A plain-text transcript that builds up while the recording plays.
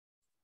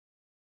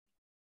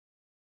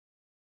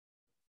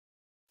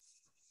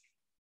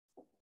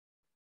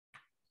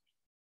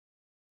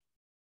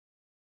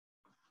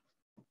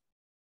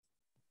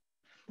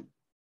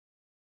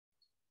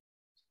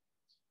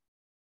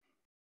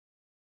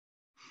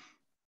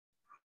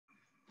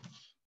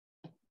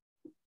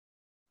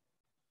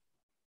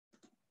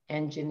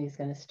and Ginny's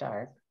going to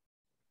start.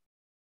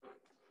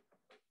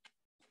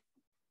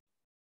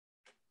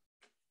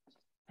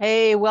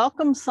 Hey,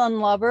 welcome, sun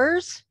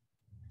lovers.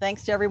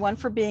 Thanks to everyone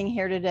for being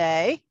here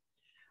today.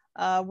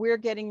 We're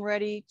getting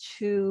ready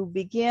to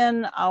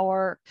begin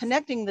our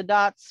Connecting the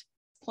Dots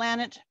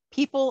Planet,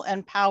 People,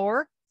 and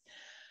Power.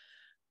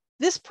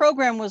 This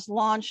program was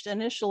launched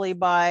initially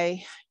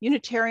by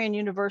Unitarian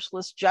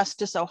Universalist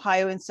Justice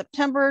Ohio in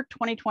September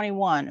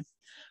 2021.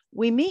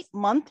 We meet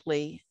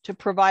monthly to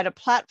provide a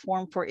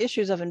platform for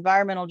issues of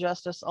environmental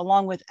justice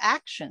along with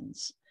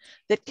actions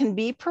that can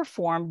be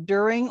performed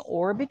during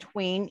or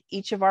between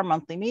each of our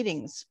monthly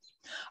meetings.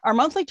 Our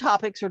monthly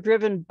topics are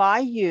driven by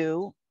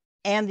you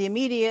and the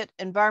immediate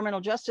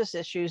environmental justice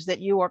issues that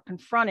you are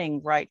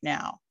confronting right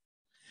now.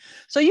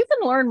 So you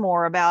can learn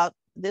more about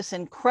this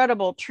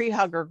incredible tree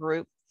hugger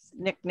group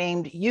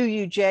nicknamed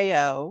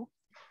UUJO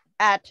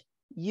at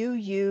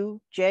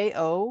uujo.org.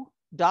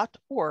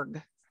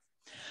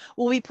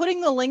 We'll be putting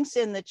the links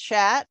in the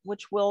chat,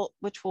 which will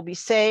be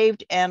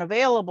saved and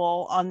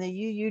available on the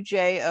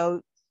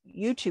UUJO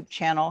YouTube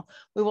channel.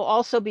 We will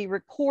also be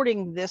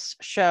recording this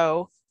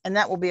show, and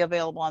that will be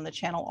available on the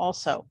channel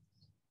also.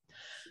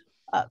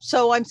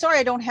 So I'm sorry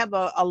I don't have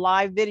a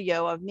live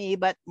video of me,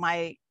 but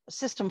my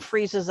system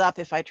freezes up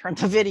if I turn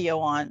the video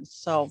on.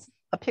 So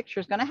a picture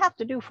is going to have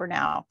to do for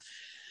now.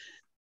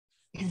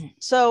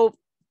 So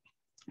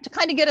to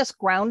kind of get us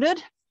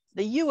grounded,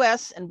 the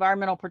U.S.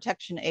 Environmental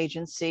Protection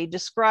Agency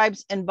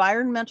describes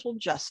environmental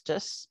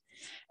justice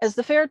as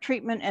the fair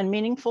treatment and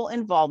meaningful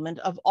involvement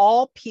of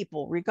all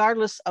people,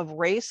 regardless of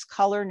race,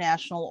 color,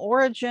 national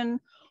origin,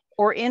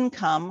 or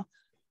income,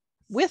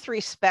 with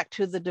respect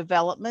to the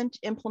development,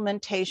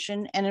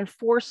 implementation, and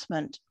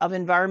enforcement of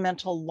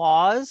environmental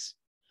laws,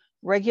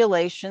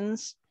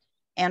 regulations,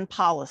 and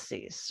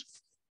policies.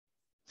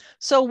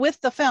 So with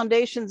the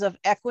foundations of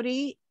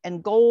equity and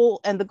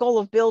the goal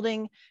of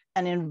building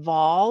an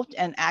involved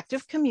and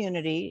active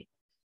community,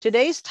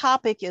 today's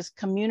topic is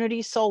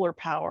community solar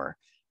power,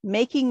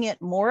 making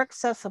it more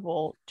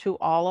accessible to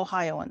all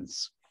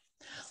Ohioans.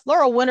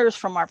 Laura Winters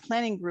from our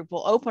planning group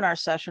will open our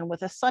session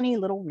with a sunny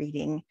little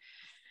reading,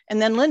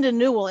 and then Linda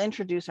New will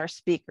introduce our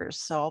speakers.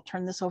 So I'll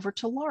turn this over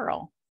to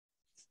Laurel.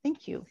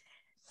 Thank you.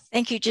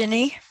 Thank you,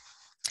 Ginny.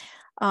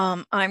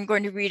 I'm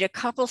going to read a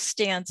couple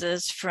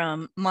stanzas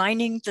from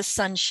Mining the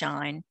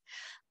Sunshine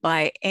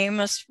by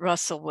Amos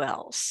Russell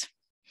Wells,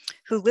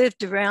 who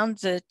lived around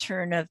the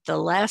turn of the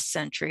last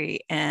century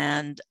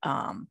and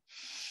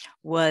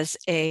was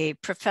a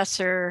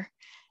professor.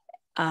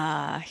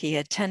 He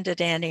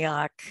attended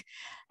Antioch,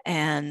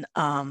 and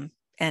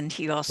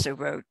he also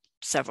wrote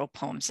several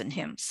poems and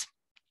hymns.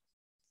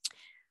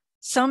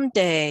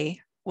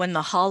 Someday, when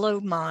the hollow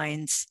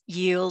mines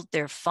yield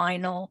their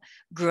final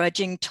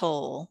grudging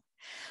toll,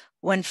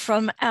 when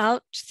from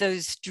out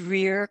those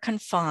drear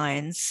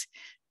confines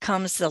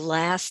comes the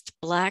last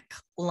black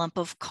lump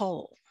of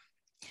coal,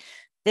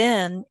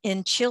 then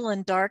in chill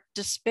and dark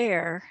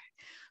despair,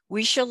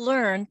 we shall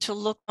learn to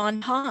look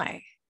on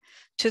high,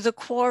 to the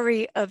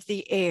quarry of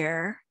the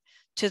air,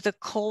 to the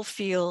coal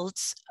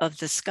fields of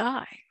the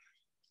sky.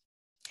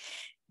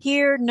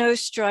 Here no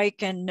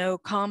strike and no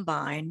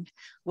combine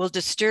will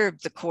disturb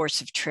the course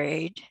of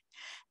trade.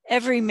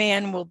 Every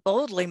man will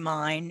boldly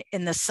mine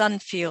in the sun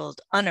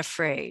field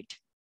unafraid.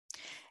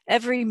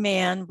 Every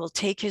man will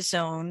take his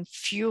own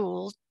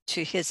fuel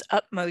to his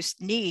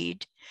utmost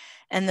need,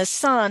 and the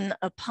sun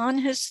upon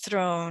his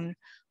throne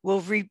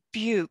will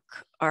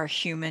rebuke our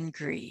human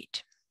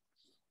greed.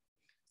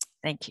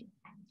 Thank you.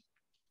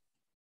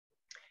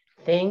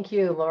 Thank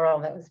you,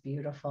 Laurel. That was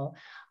beautiful.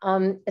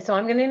 So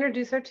I'm going to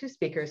introduce our two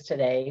speakers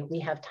today. We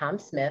have Tom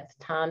Smith.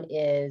 Tom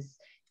is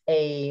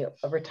a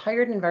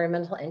retired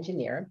environmental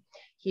engineer.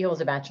 He holds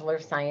a Bachelor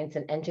of Science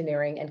in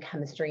Engineering and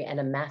Chemistry and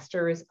a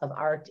Master's of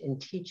Art in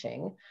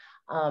Teaching.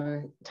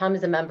 Tom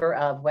is a member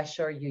of West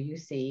Shore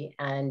UUC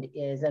and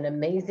is an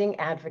amazing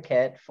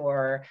advocate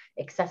for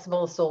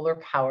accessible solar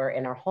power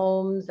in our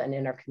homes and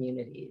in our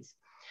communities.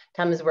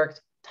 Tom has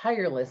worked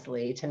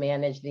tirelessly to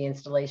manage the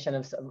installation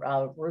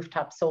of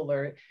rooftop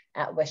solar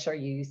at West Shore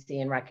UUC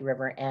in Rocky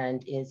River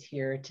and is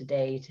here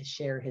today to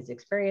share his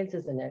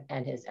experiences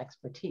and his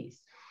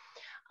expertise.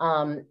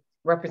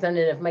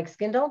 Representative Mike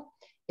Skindle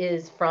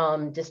is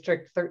from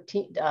District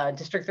 13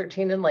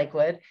 in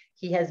Lakewood.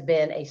 He has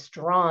been a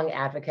strong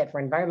advocate for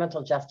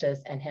environmental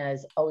justice and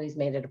has always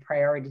made it a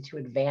priority to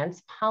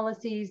advance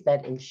policies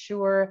that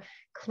ensure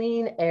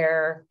clean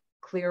air,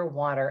 clear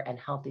water, and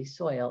healthy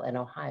soil in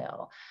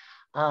Ohio.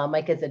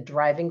 Mike is a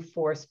driving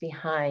force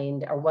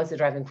behind, or was a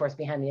driving force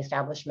behind the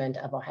establishment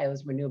of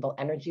Ohio's Renewable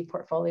Energy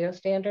Portfolio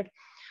Standard.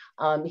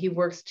 He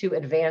works to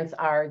advance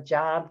our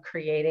job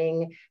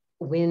creating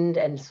wind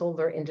and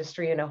solar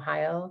industry in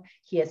Ohio.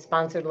 He has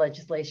sponsored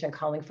legislation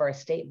calling for a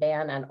state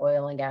ban on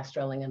oil and gas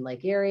drilling in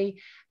Lake Erie.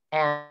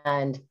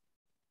 And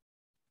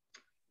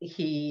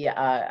he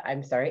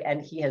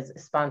has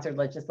sponsored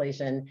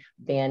legislation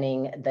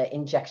banning the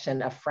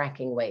injection of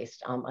fracking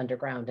waste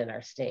underground in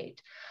our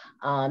state.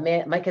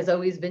 Mike has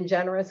always been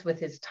generous with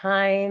his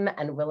time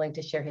and willing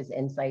to share his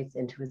insights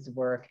into his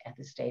work at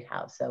the State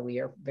House. So we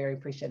are very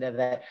appreciative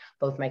that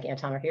both Mike and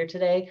Tom are here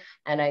today.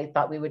 And I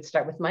thought we would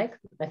start with Mike,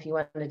 if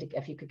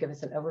you could give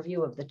us an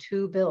overview of the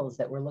two bills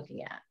that we're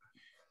looking at.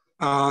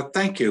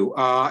 Thank you.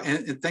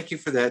 And thank you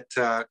for that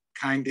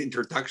kind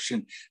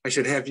introduction. I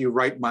should have you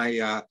write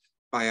my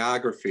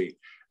biography.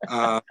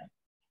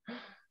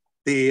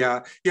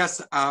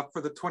 Yes,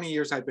 for the 20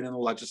 years I've been in the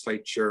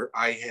legislature,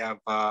 I have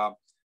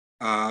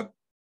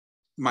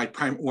my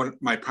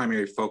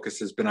primary focus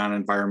has been on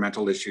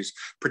environmental issues,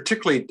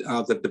 particularly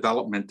the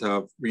development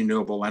of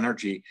renewable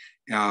energy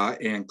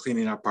and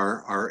cleaning up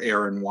our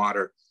air and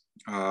water.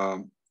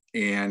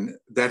 And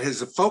that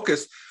has a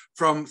focus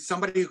from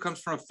somebody who comes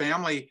from a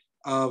family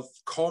of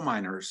coal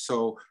miners.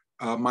 So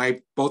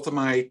both of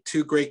my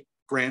two great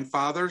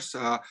grandfathers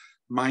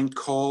mined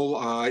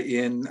coal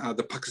in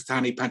the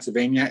Puxatawny,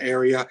 Pennsylvania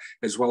area,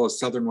 as well as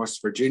southern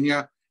West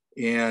Virginia.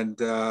 And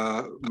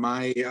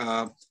my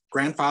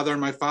grandfather and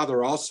my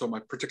father also,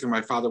 particularly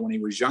my father when he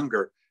was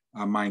younger,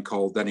 mined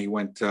coal. Then he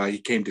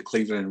came to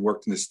Cleveland and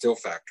worked in the steel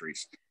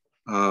factories.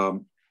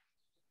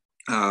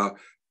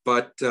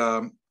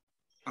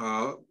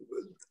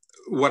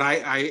 What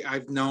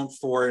I've known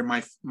for, and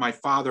my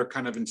father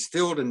kind of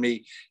instilled in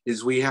me,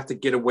 is we have to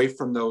get away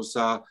from those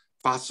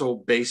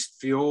fossil-based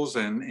fuels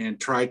and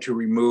try to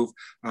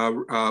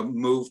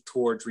move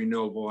towards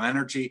renewable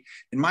energy.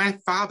 And my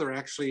father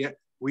actually,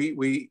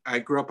 I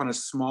grew up on a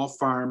small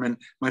farm, and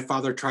my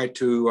father tried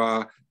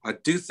to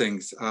do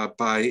things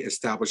by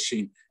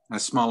establishing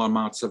small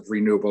amounts of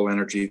renewable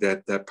energy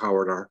that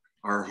powered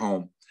our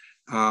home.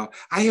 I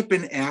have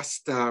been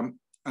asked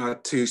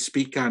to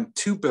speak on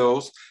two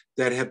bills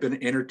that have been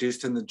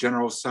introduced in the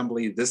General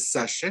Assembly this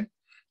session,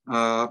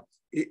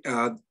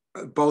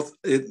 both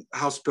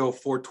House Bill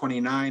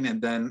 429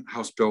 and then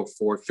House Bill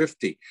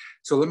 450.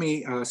 So let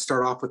me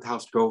start off with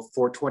House Bill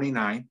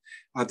 429.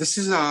 This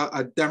is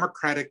a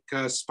Democratic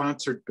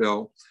sponsored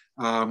bill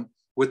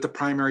with the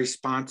primary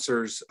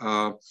sponsors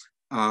of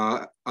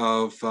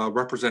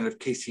Representative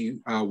Casey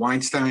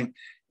Weinstein.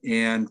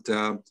 And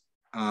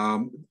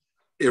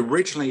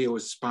originally it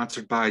was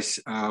sponsored by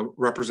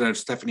Representative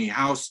Stephanie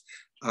House.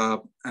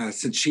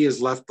 Since she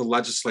has left the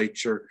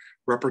legislature,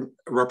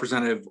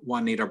 Representative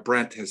Juanita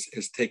Brent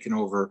has taken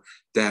over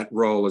that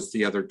role as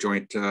the other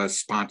joint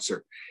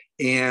sponsor.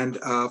 And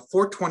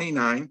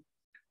 429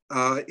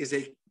 is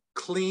a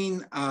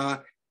clean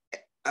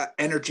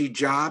energy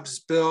jobs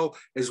bill,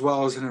 as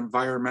well as an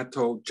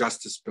environmental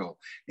justice bill.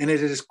 And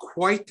it is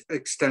quite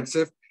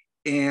extensive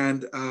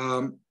and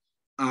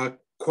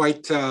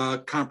quite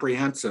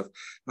comprehensive.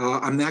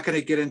 I'm not going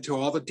to get into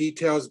all the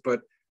details,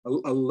 but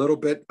a little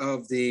bit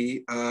of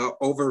the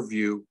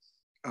overview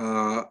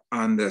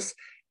on this.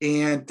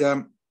 And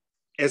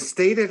as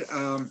stated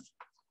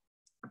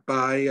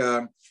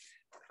by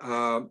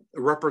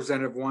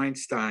Representative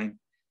Weinstein,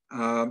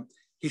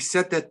 he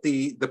said that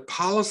the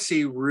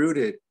policy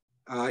rooted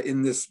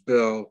in this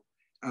bill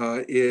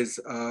is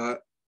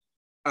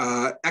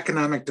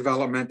economic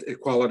development,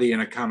 equality,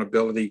 and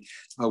accountability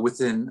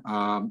within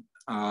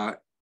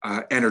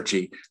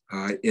energy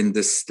in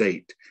this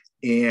state.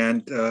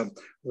 And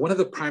one of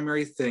the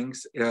primary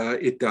things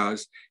it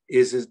does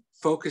is it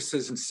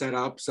focuses and set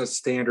up a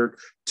standard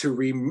to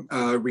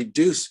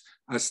reduce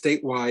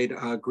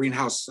statewide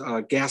greenhouse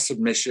gas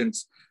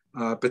emissions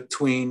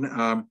between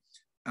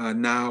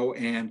now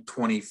and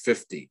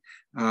 2050.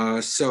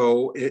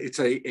 So it's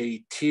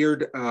a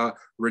tiered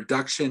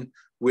reduction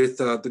with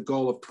the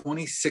goal of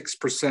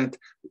 26%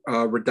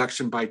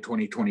 reduction by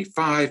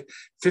 2025,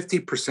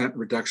 50%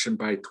 reduction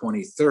by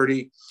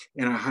 2030,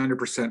 and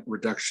 100%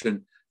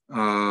 reduction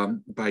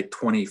by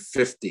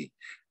 2050.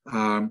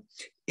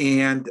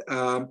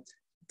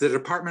 The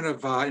Department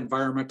of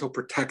Environmental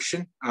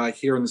Protection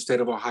here in the state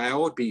of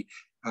Ohio would be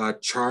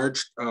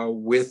charged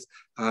with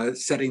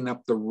setting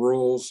up the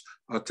rules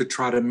to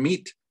try to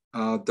meet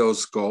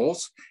those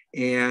goals.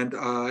 And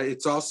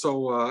it's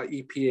also,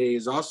 EPA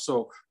is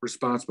also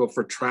responsible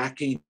for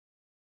tracking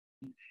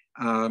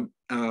and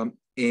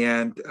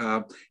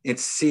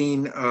it's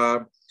seen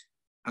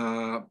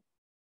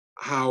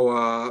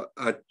how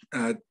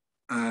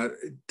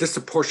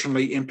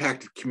disproportionately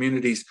impacted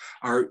communities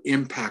are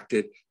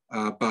impacted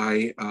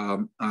by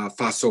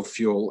fossil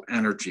fuel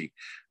energy.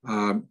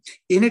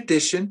 In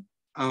addition,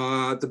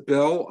 the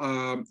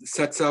bill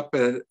sets up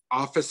an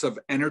Office of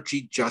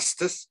Energy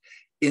Justice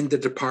in the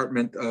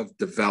Department of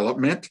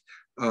Development.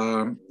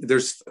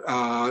 There's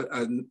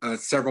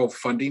several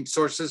funding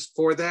sources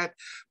for that,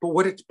 but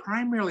what its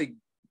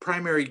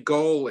primary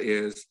goal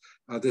is,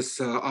 this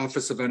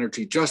Office of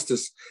Energy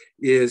Justice,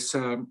 is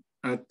to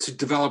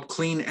develop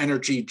clean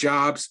energy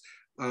jobs,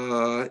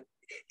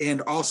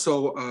 and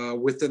also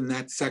within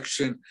that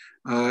section,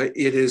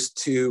 it is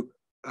to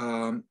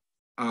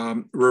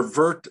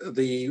revert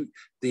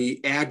the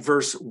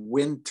adverse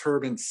wind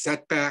turbine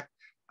setback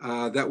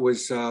that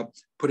was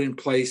put in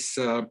place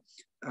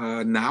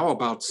now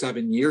about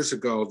 7 years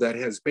ago, that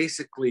has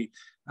basically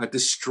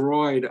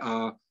destroyed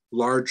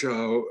large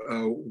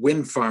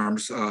wind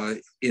farms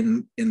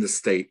in the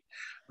state.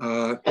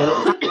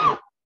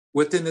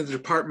 Within the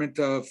Department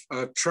of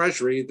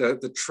Treasury,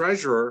 the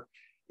treasurer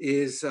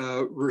is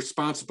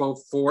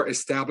responsible for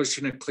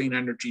establishing a clean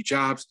energy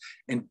jobs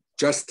and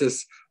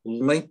justice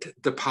linked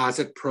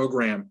deposit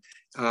program.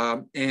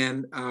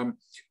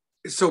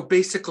 So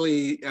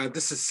basically,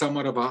 this is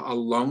somewhat of a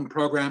loan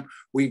program.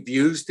 We've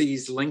used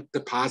these linked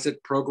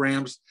deposit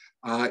programs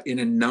in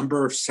a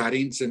number of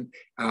settings and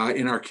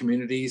in our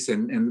communities,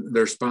 and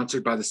they're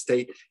sponsored by the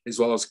state as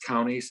well as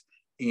counties.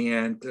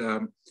 And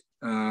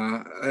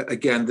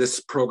again, this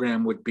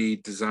program would be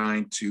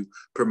designed to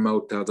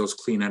promote those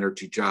clean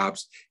energy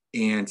jobs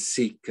and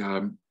seek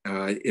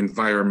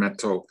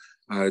environmental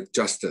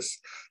justice.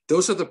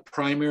 Those are the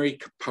primary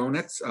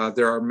components.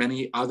 There are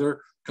many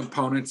other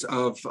components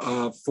of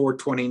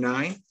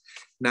 429.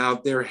 Now,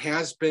 there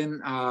has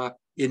been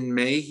in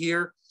May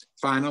here,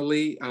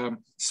 finally,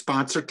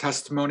 sponsored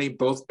testimony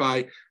both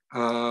by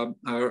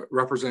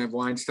Representative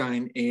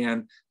Weinstein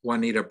and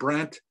Juanita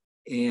Brent.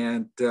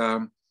 And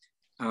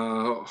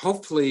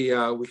hopefully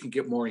we can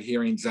get more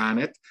hearings on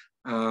it.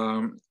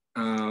 And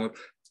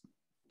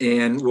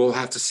we'll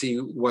have to see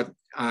what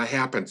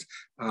happens.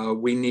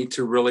 We need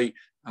to really,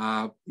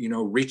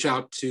 reach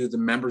out to the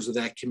members of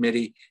that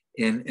committee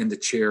and the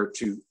chair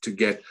to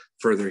get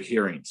further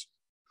hearings.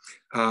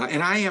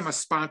 And I am a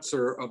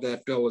sponsor of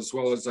that bill, as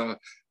well as a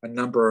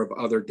number of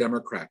other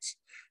Democrats.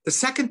 The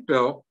second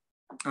bill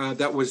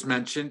that was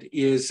mentioned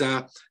is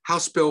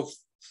House Bill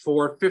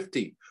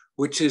 450,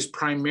 which is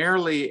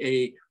primarily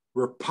a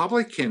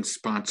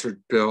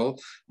Republican-sponsored bill.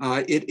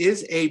 It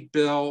is a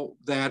bill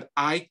that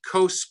I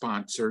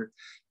co-sponsored,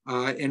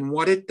 and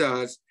what it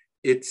does,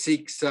 it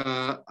seeks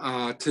to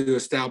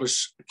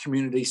establish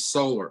community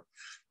solar.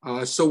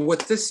 So what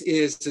this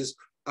is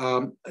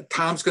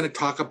Tom's going to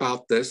talk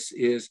about this,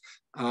 is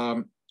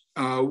in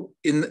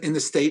the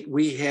state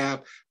we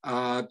have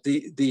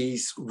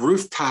these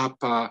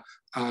rooftop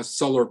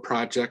solar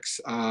projects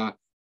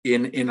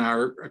in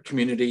our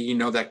community. You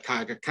know that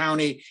Cuyahoga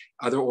County,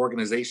 other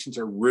organizations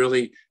are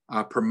really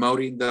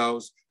promoting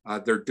those.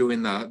 They're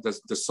doing the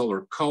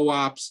solar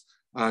co-ops,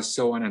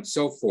 so on and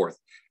so forth.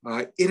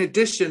 In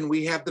addition,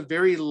 we have the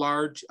very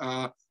large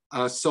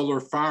solar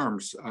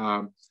farms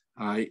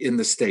in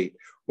the state.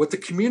 What the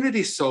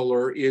community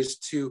solar is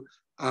to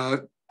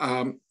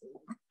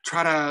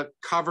try to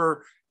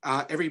cover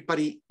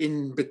everybody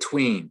in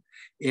between.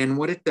 And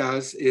what it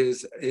does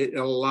is it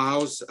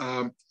allows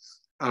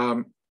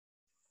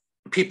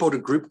people to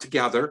group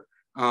together,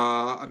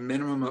 a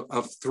minimum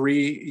of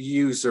 3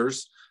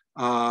 users,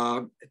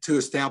 to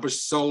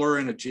establish solar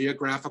in a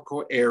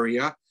geographical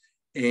area.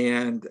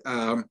 And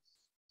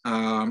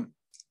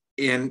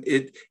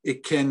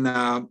it can,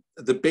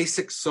 the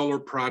basic solar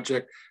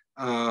project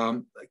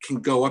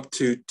can go up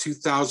to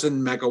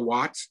 2,000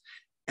 megawatts.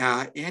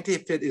 And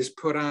if it is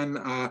put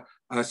on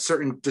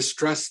certain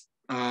distressed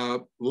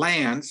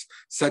lands,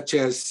 such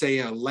as say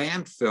a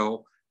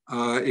landfill,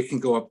 it can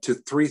go up to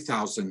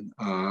 3,000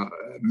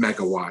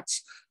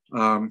 megawatts.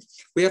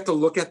 We have to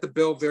look at the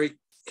bill very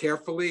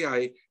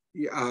carefully.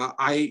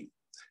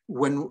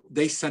 When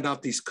they send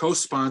out these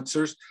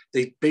co-sponsors,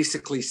 they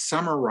basically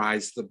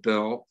summarize the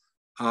bill.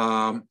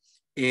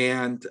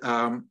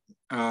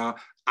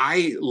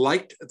 I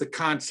liked the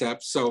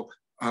concept. So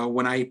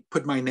when I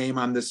put my name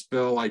on this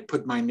bill, I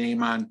put my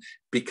name on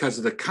because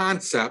of the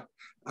concept.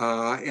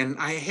 And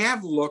I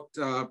have looked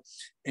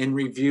and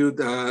reviewed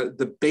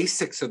the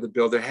basics of the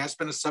bill. There has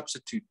been a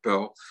substitute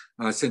bill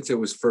since it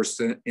was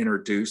first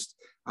introduced.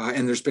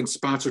 And there's been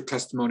sponsored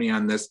testimony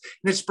on this.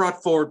 And it's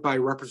brought forward by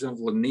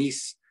Representative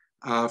Lanise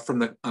from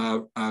the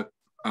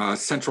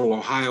Central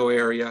Ohio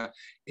area,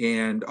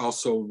 and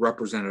also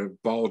Representative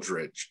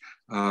Baldridge,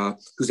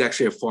 who's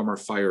actually a former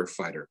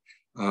firefighter.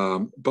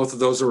 Both of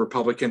those are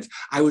Republicans.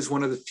 I was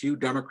one of the few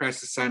Democrats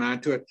to sign on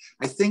to it.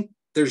 I think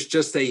there's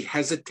just a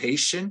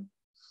hesitation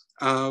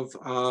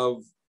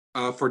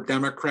for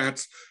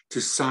Democrats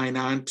to sign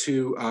on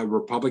to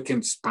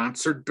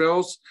Republican-sponsored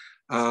bills.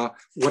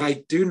 What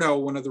I do know,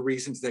 one of the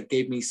reasons that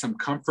gave me some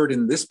comfort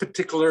in this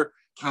particular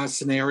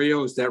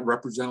scenario is that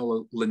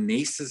Representative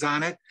Lanise is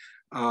on it.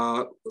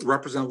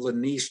 Representative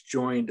Lanise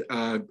joined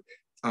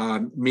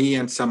me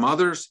and some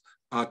others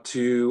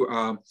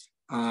to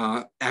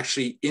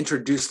actually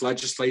introduce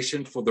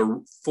legislation for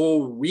the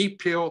full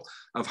repeal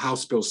of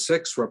House Bill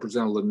 6.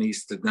 Representative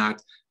Lanise did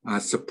not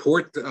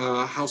support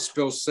House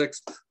Bill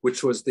 6,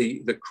 which was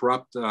the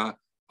corrupt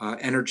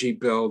energy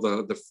bill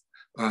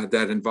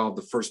that involved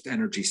the first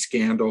energy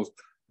scandal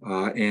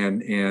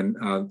and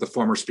the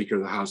former Speaker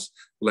of the House,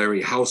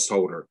 Larry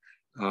Householder.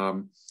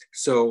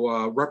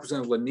 So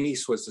Representative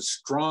Lanise was a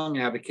strong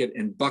advocate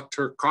and bucked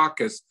her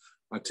caucus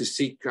to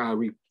seek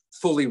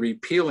fully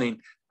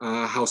repealing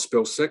House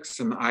Bill 6.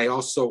 And I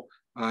also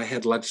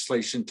had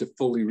legislation to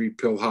fully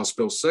repeal House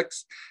Bill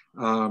 6.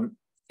 And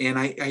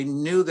I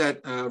knew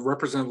that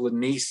Representative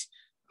Lanise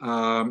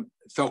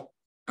felt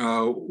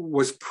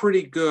was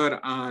pretty good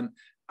on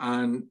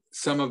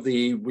some of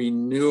the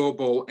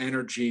renewable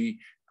energy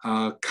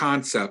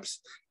concepts.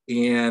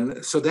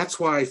 And so that's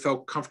why I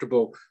felt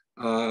comfortable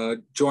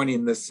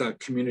joining this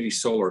community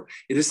solar.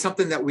 It is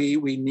something that we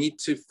need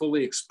to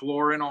fully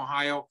explore in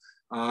Ohio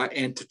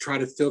and to try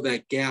to fill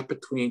that gap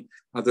between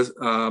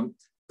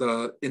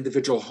the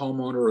individual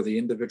homeowner or the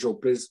individual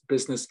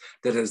business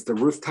that has the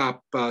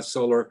rooftop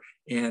solar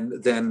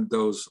and then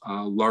those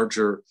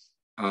larger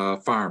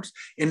farms.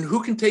 And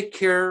who can take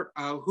care,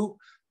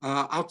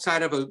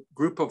 outside of a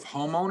group of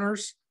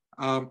homeowners,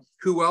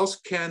 who else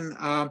can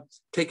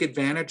take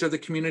advantage of the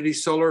community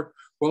solar?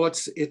 Well,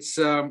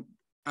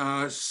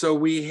 so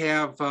we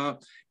have,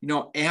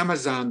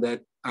 Amazon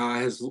that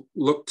has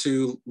looked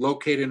to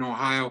locate in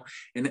Ohio,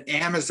 and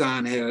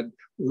Amazon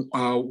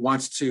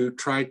wants to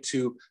try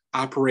to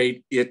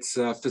operate its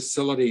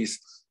facilities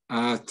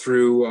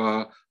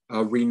through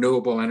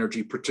renewable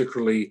energy,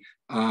 particularly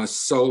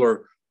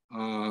solar.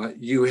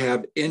 You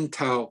have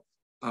Intel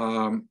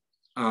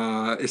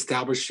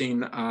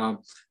establishing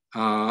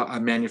a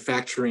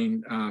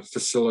manufacturing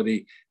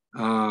facility,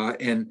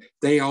 and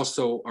they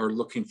also are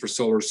looking for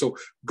solar. So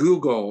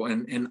Google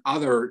and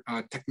other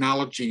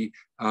technology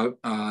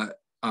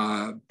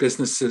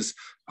businesses,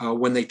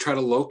 when they try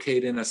to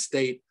locate in a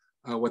state,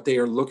 what they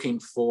are looking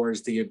for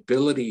is the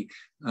ability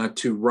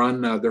to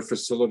run their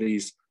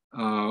facilities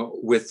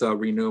with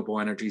renewable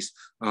energies,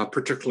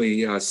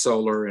 particularly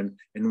solar and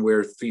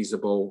where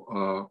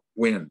feasible,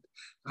 wind.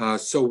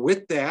 So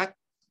with that,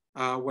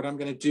 what I'm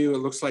going to do, it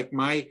looks like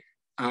my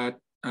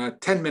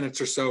 10 minutes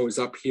or so is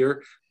up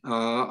here.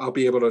 I'll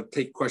be able to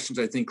take questions,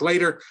 I think,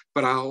 later,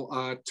 but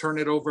I'll turn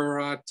it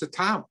over to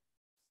Tom.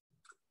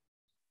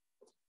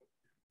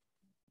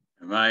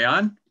 Am I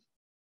on?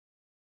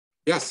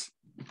 Yes.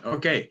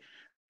 Okay.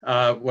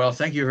 Well,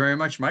 thank you very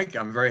much, Mike.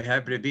 I'm very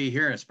happy to be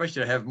here, and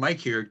especially to have Mike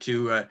here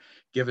to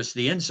give us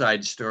the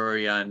inside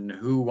story on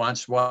who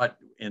wants what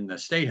in the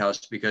State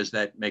House, because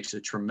that makes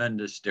a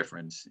tremendous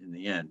difference in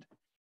the end.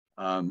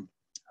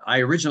 I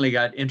originally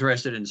got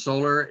interested in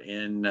solar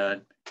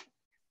in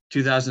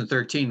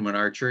 2013 when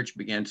our church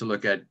began to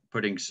look at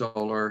putting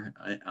solar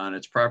on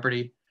its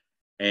property.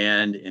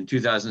 And in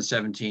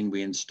 2017,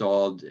 we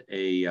installed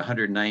a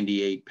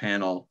 198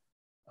 panel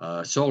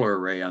solar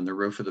array on the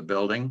roof of the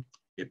building.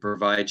 It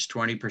provides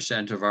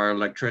 20% of our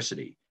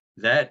electricity.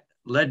 That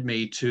led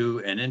me to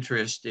an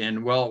interest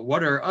in, well,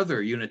 what are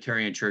other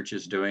Unitarian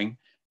churches doing?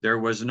 There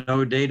was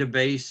no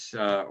database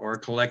or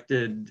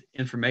collected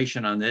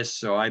information on this,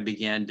 so I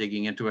began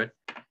digging into it.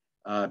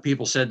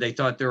 People said they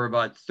thought there were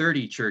about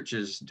 30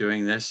 churches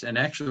doing this, and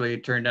actually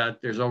it turned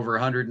out there's over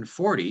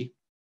 140,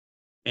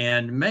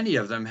 and many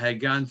of them had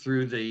gone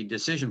through the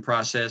decision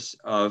process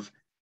of,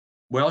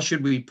 well,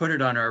 should we put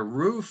it on our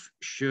roof?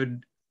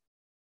 Should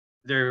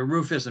their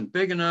roof isn't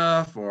big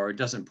enough, or it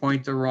doesn't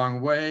point the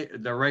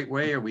right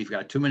way, or we've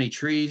got too many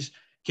trees?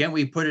 Can't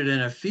we put it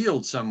in a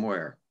field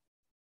somewhere?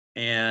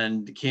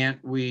 And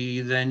can't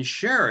we then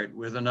share it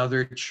with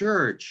another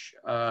church?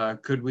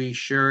 Could we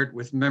share it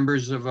with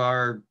members of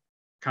our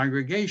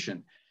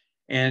congregation?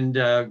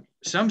 And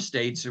some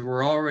states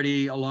were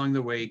already along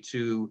the way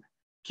to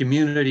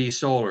community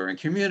solar, and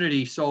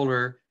community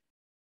solar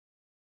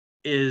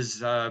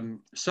is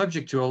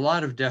subject to a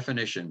lot of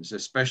definitions,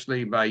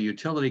 especially by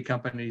utility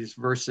companies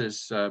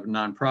versus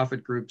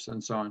nonprofit groups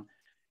and so on.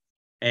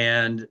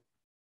 And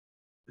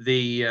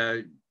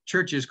the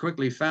churches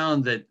quickly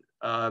found that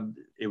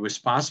it was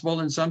possible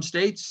in some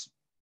states,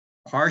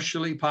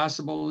 partially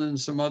possible in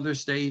some other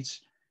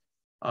states,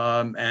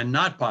 and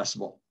not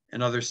possible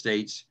in other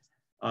states.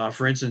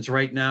 For instance,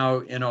 right now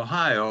in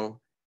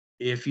Ohio,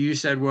 if you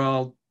said,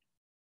 well,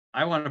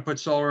 I want to put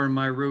solar on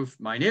my roof,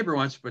 my neighbor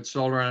wants to put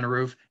solar on a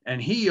roof,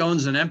 and he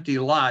owns an empty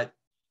lot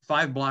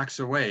 5 blocks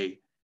away,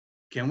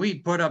 can we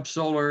put up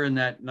solar in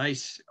that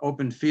nice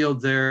open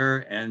field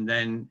there and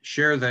then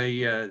share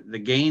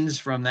the gains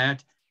from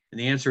that? And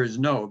the answer is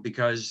no,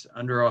 because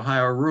under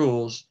Ohio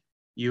rules,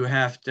 you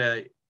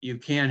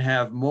can't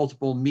have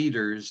multiple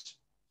meters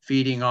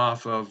feeding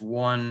off of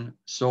one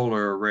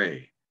solar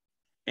array.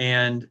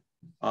 And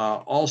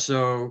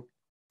also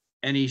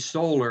any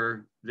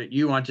solar that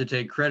you want to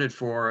take credit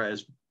for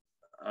as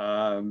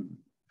on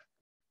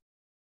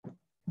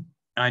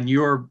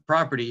your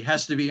property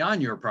has to be on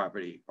your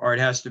property, or it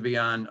has to be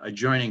on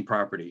adjoining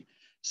property.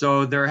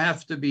 So there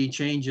have to be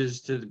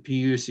changes to the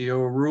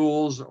PUCO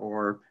rules,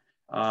 or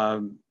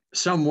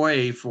some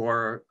way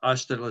for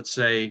us to, let's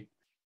say,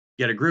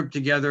 get a group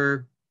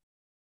together,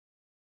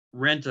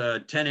 rent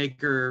a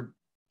 10-acre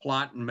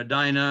plot in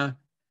Medina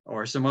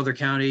or some other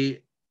county,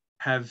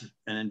 have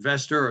an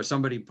investor or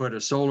somebody put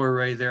a solar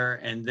array there,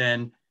 and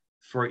then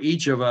for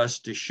each of us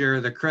to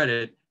share the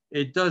credit.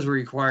 It does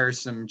require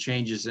some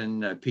changes in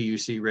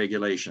PUC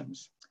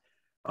regulations.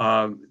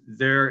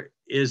 There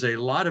is a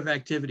lot of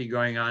activity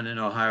going on in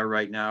Ohio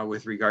right now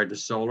with regard to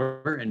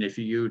solar, and if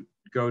you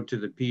go to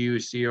the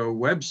PUCO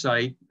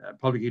website,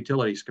 Public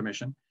Utilities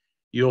Commission,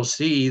 you'll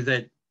see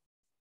that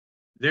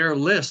their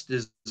list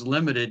is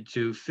limited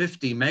to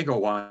 50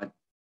 megawatt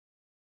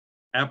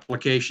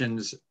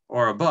applications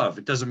or above.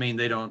 It doesn't mean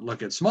they don't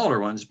look at smaller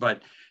ones,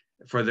 but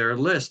for their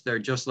list, they're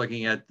just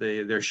looking at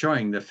they're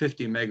showing the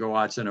 50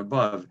 megawatts and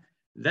above.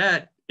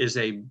 That is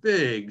a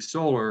big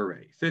solar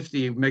array.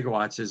 50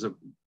 megawatts is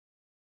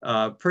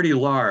a pretty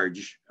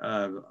large.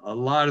 A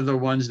lot of the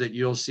ones that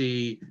you'll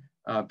see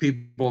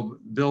people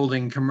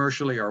building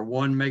commercially are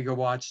 1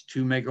 megawatts,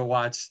 2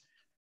 megawatts.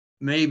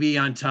 Maybe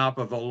on top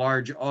of a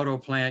large auto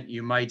plant,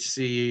 you might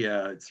see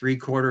a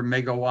 3/4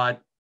 megawatt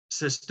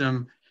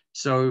system.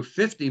 So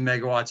 50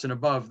 megawatts and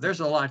above, there's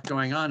a lot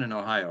going on in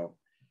Ohio.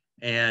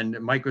 And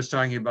Mike was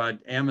talking about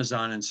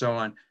Amazon and so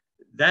on.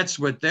 That's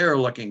what they're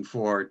looking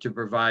for to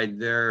provide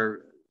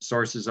their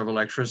sources of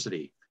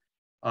electricity.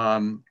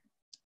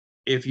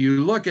 If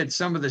you look at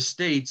some of the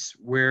states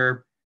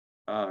where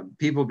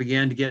people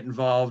began to get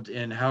involved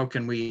in how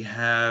can we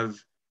have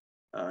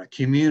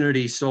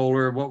community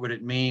solar, what would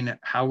it mean?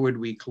 How would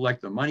we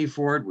collect the money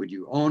for it? Would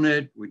you own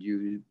it? Would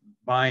you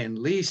buy and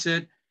lease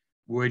it?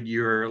 Would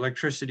your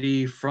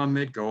electricity from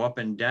it go up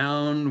and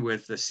down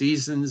with the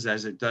seasons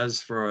as it does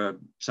for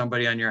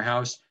somebody on your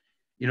house?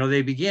 You know,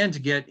 they began to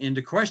get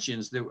into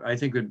questions that I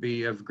think would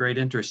be of great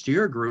interest to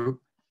your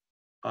group,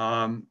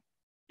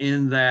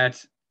 in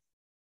that,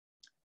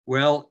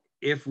 well,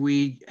 if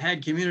we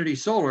had community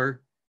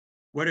solar,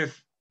 what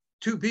if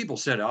 2 people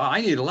said, oh,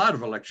 I need a lot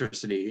of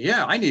electricity.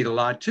 Yeah, I need a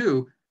lot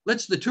too.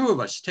 Let's the 2 of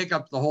us take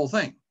up the whole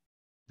thing.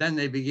 Then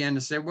they began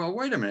to say, well,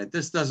 wait a minute,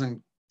 this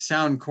doesn't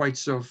sound quite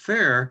so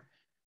fair.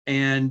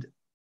 And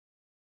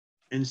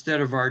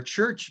instead of our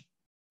church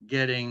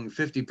getting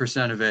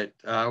 50% of it,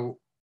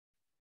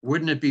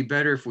 wouldn't it be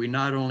better if we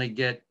not only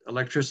get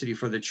electricity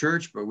for the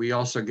church, but we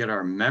also get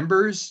our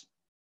members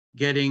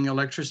getting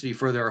electricity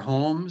for their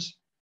homes?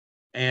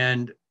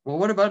 And well,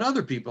 what about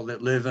other people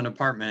that live in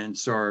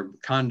apartments or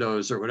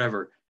condos or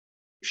whatever?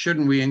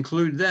 Shouldn't we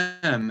include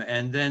them?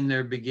 And then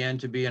there began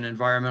to be an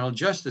environmental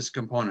justice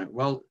component.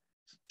 Well,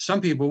 some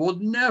people will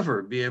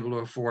never be able to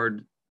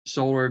afford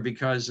solar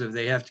because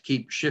they have to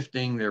keep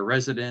shifting their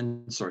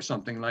residence or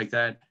something like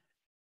that.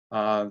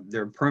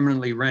 They're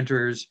permanently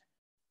renters.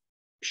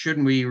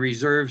 Shouldn't we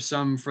reserve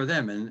some for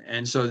them?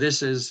 And so this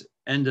has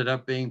ended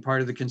up being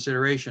part of the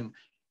consideration,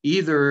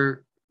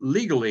 either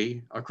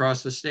legally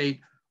across the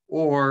state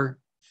or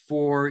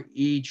for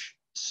each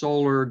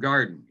solar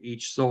garden,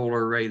 each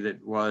solar array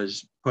that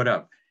was put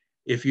up.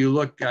 If you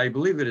look, I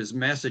believe it is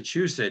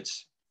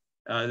Massachusetts,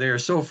 they are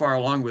so far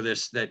along with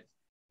this that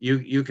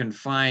you can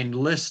find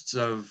lists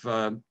of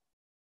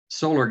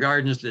solar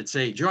gardens that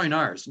say, join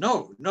ours.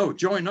 No,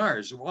 join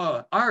ours.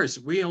 Well, ours,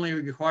 we only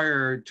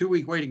require a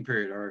 2-week waiting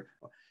period, or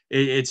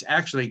it's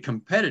actually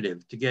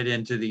competitive to get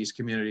into these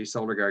community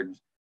solar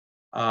gardens,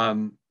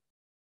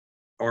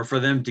 or for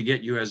them to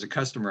get you as a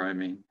customer, I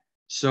mean.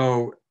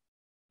 So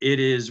it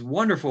is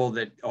wonderful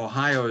that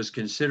Ohio is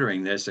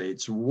considering this.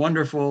 It's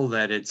wonderful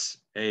that it's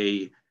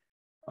a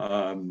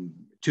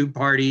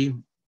 2-party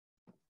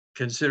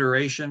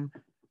consideration.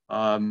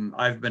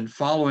 I've been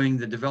following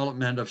the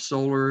development of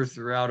solar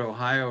throughout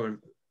Ohio,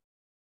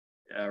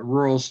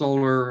 rural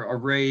solar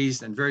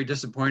arrays, and very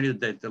disappointed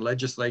that the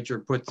legislature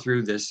put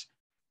through this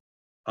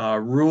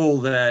rule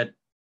that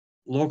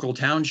local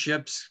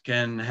townships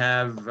can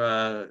have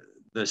the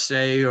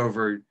say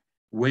over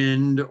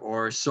wind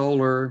or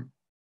solar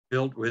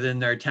built within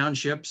their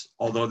townships,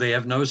 although they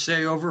have no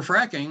say over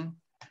fracking.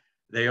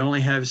 They only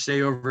have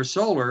say over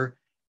solar.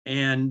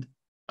 And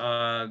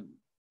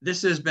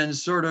this has been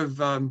sort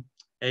of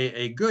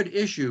a good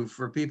issue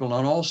for people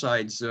on all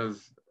sides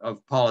of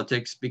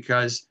politics,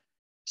 because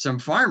some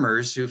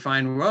farmers who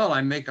find, well,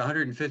 I make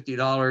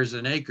 $150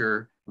 an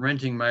acre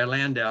renting my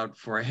land out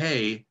for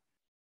hay.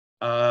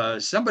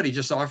 Somebody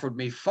just offered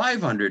me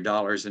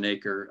 $500 an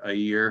acre a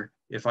year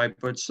if I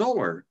put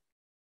solar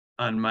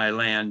on my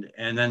land.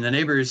 And then the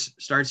neighbors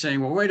start saying,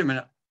 well, wait a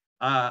minute,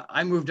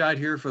 I moved out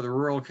here for the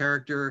rural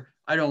character.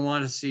 I don't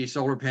want to see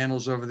solar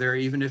panels over there,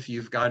 even if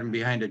you've got them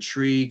behind a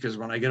tree, because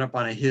when I get up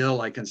on a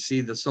hill, I can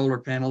see the solar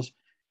panels.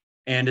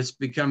 And it's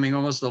becoming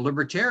almost a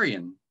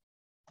libertarian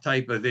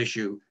type of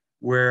issue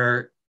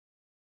where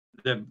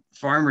the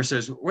farmer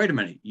says, wait a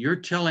minute, you're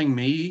telling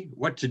me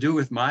what to do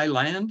with my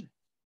land?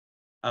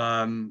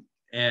 And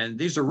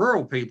these are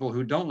rural people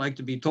who don't like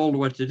to be told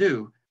what to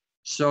do.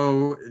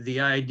 So the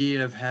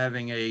idea of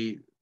having a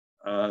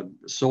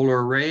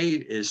solar array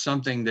is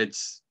something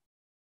that's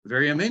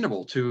very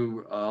amenable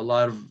to a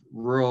lot of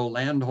rural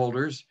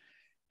landholders.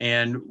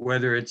 And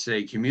whether it's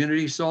a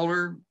community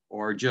solar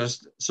or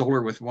just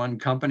solar with one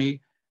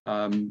company,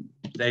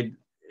 they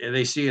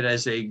see it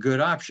as a good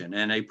option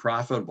and a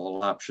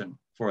profitable option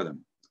for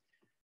them.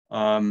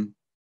 I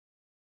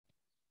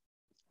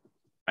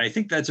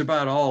think that's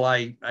about all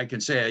I can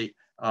say.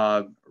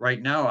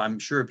 Right now, I'm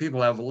sure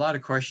people have a lot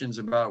of questions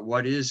about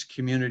what is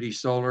community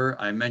solar.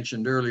 I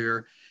mentioned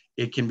earlier,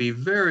 it can be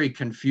very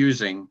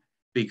confusing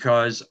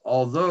because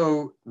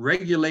although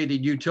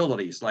regulated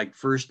utilities like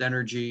First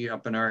Energy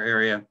up in our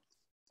area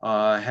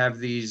have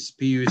these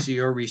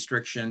PUCO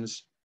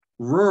restrictions,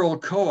 rural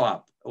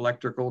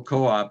electrical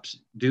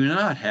co-ops do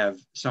not have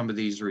some of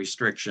these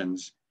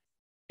restrictions.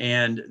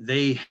 And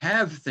they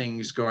have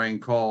things going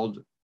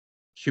called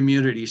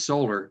community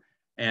solar.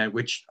 and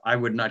which I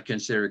would not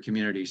consider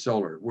community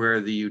solar,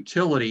 where the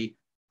utility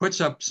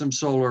puts up some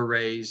solar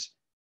arrays,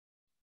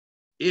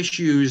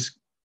 issues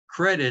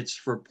credits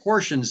for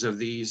portions of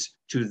these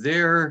to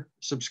their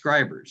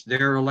subscribers,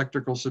 their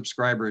electrical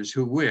subscribers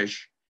who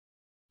wish,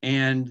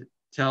 and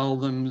tell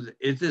them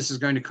if this is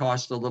going to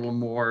cost a little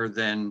more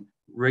than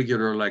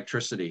regular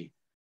electricity.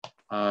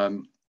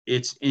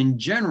 It's in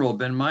general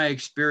been my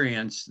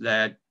experience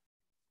that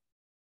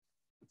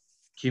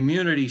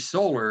community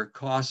solar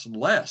costs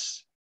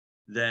less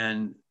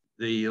than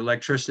the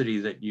electricity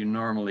that you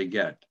normally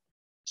get.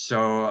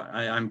 So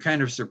I'm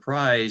kind of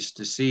surprised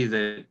to see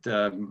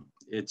that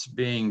it's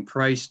being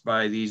priced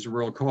by these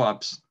rural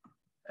co-ops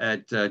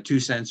at 2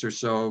 cents or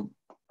so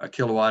a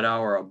kilowatt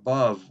hour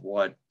above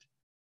what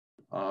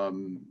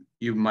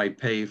you might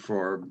pay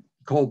for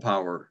coal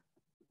power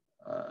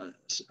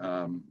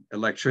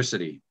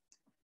electricity.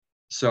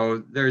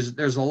 So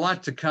there's a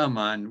lot to come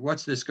on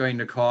what's this going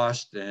to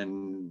cost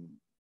and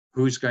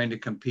who's going to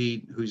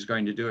compete, who's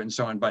going to do it, and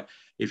so on. But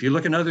if you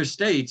look in other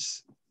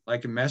states,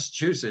 like in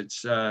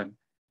Massachusetts,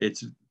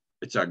 it's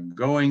a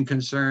going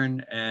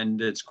concern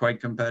and it's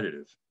quite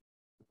competitive.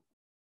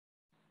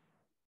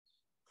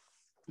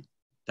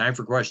 Time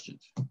for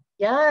questions.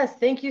 Yes,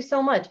 thank you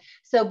so much.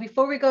 So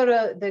before we go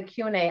to the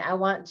Q&A, I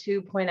want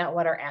to point out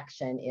what our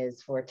action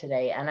is for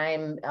today. And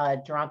I'm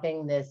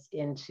dropping this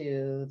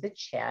into the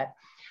chat.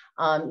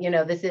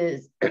 This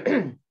is,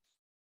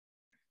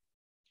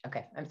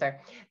 okay, I'm sorry.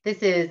 This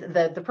is,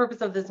 the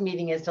purpose of this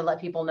meeting is to let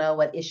people know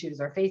what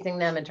issues are facing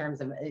them in terms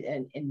of,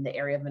 in the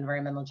area of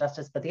environmental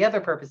justice. But the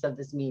other purpose of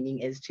this meeting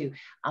is to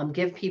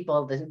give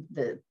people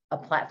a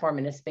platform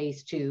and a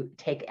space to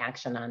take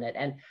action on it.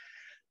 And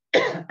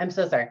I'm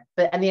so sorry,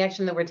 and the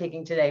action that we're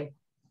taking today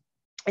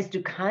is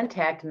to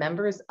contact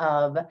members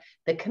of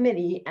the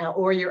committee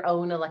or your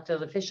own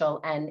elected official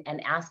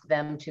and ask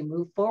them to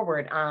move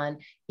forward on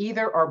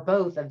either or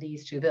both of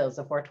these two bills,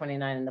 the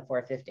 429 and the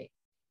 450.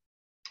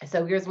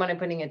 So here's what I'm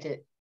putting into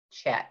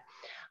chat.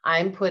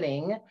 I'm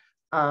putting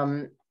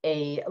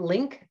a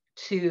link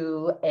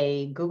to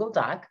a Google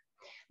Doc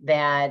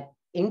that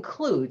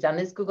includes, on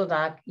this Google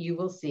Doc, you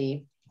will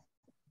see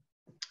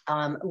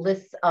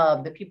lists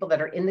of the people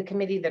that are in the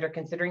committee that are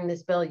considering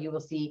this bill. You will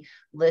see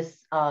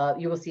lists,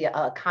 you will see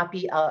a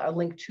copy, a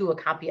link to a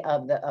copy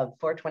of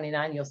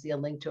 429. You'll see a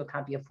link to a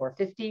copy of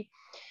 450.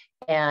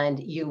 And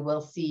you will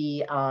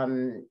see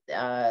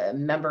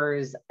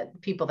members,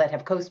 people that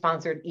have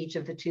co-sponsored each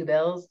of the two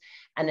bills.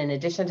 And in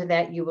addition to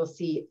that, you will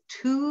see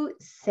 2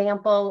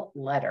 sample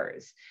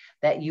letters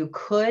that you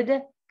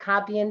could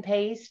copy and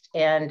paste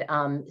and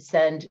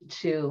send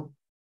to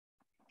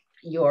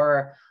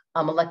your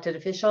elected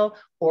official,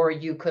 or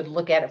you could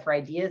look at it for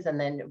ideas and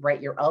then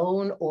write your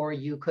own, or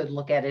you could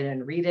look at it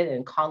and read it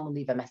and call and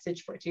leave a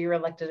message to your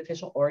elected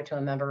official or to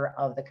a member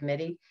of the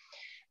committee.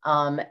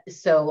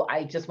 So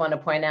I just want to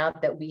point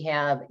out that we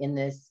have in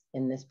this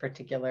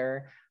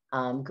particular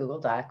Google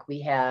Doc,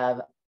 we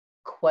have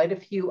quite a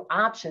few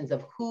options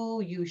of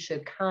who you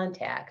should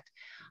contact.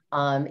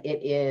 It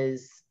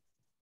is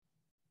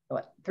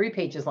 3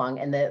 pages long,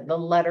 and the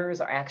letters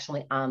are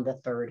actually on the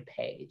 3rd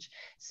page.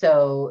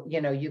 So,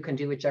 you can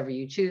do whichever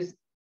you choose.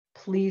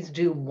 Please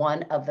do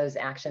one of those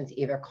actions,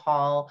 either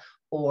call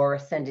or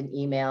send an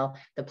email.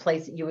 The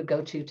place that you would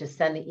go to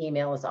send the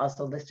email is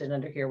also listed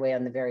under here way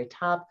on the very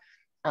top.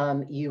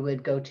 You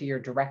would go to your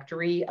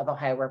directory of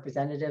Ohio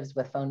representatives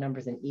with phone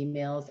numbers and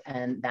emails,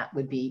 and that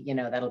would be,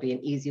 that'll be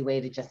an easy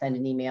way to just send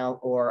an email,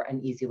 or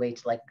an easy way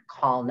to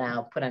call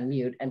now, put on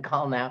mute and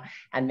call now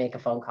and make a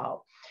phone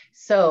call.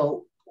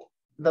 So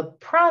the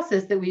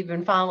process that we've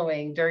been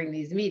following during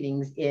these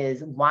meetings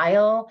is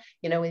while,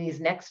 in these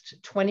next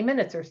 20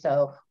 minutes or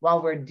so,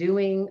 while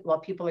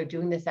people are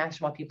doing this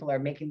action, while people are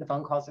making the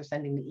phone calls or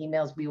sending the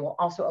emails, we will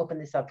also open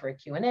this up for a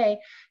Q&A.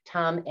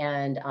 Tom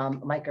and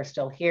Mike are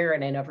still here,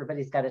 and I know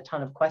everybody's got a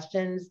ton of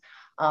questions.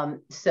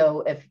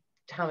 So if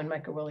Tom and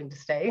Mike are willing to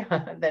stay,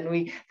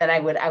 then I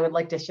would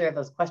like to share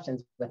those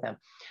questions with them.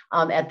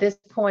 At this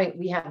point,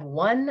 we have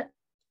one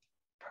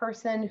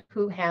person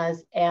who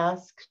has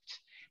asked,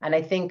 and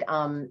I think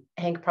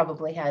Hank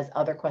probably has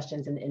other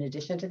questions in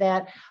addition to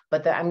that,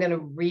 but I'm going to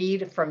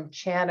read from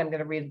chat. I'm going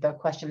to read the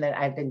question that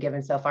I've been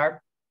given so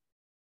far.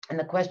 And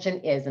the question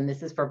is, and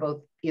this is for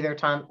both either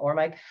Tom or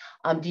Mike,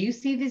 do you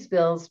see these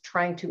bills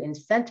trying to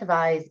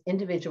incentivize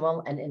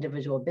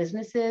individual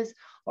businesses,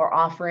 or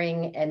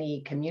offering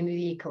any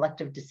community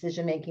collective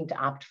decision-making to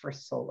opt for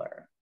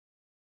solar?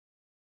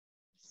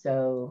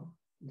 So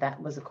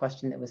that was a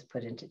question that was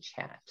put into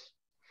chat.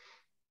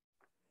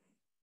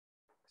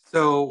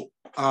 So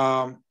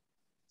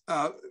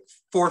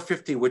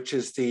 450, which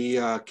is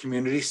the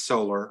community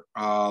solar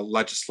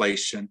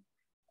legislation,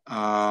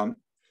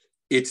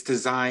 it's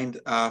designed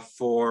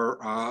for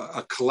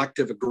a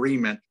collective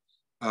agreement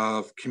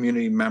of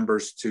community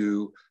members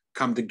to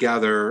come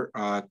together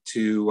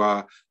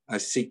to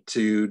seek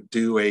to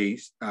do a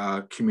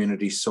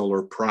community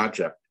solar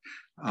project.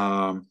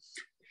 And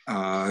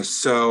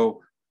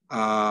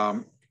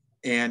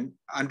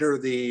under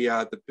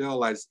the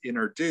bill as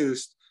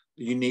introduced,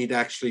 you need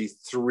actually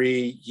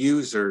 3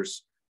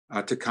 users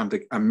to come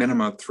to a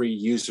minimum of 3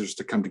 users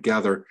to come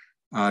together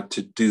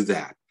to do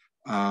that.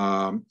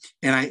 And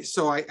I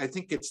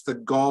think it's the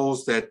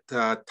goals that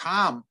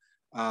Tom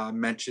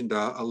mentioned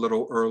a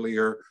little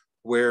earlier,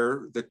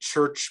 where the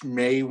church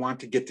may want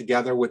to get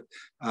together with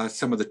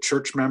some of the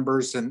church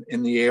members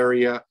in the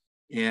area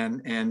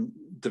and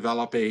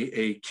develop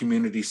a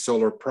community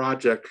solar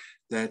project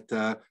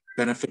that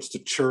benefits the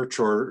church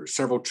or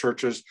several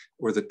churches,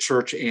 or the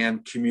church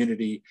and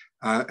community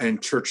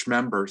and church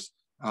members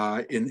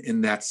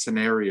in that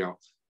scenario.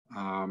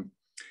 And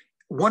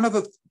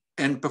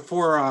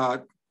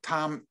before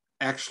Tom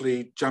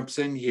actually jumps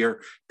in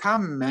here,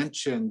 Tom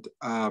mentioned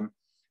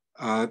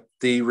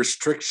the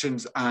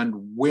restrictions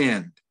on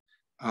wind,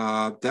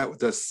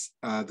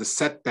 the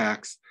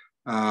setbacks,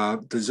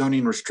 the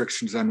zoning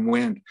restrictions on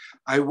wind,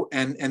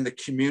 and the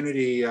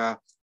community, the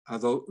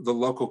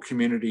local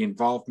community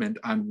involvement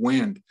on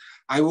wind.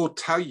 I will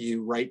tell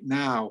you right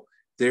now,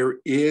 there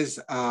is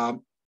a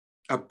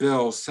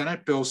bill,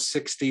 Senate Bill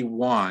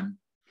 61,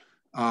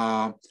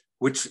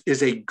 which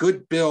is a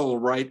good bill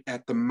right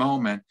at the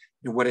moment.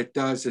 And what it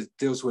does is it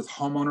deals with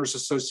homeowners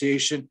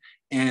association,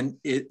 and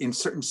in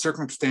certain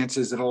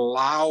circumstances, it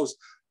allows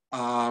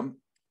a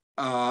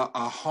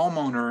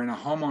homeowner in a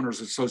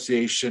homeowners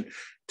association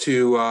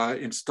to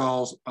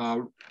install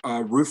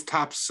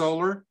rooftop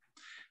solar.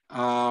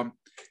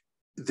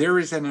 There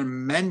is an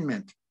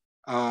amendment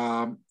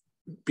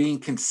being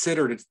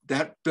considered.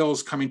 That bill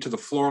is coming to the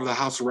floor of the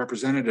House of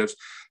Representatives.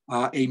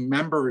 A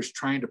member is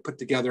trying to put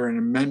together an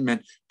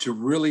amendment to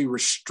really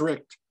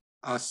restrict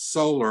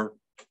solar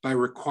by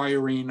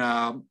requiring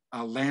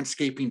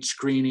landscaping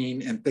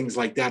screening and things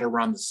like that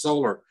around the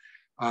solar.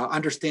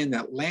 Understand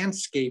that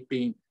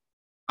landscaping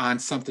on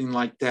something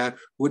like that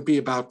would be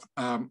about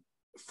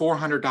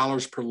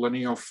 $400 per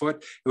linear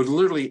foot. It would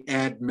literally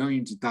add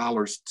millions of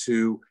dollars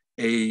to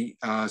a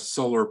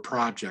solar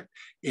project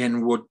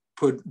and would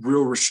put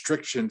real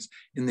restrictions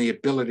in the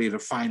ability to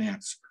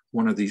finance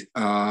one of these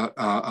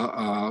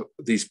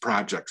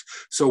projects.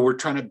 So we're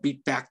trying to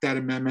beat back that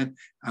amendment.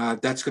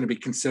 That's going to be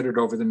considered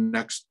over the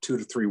next 2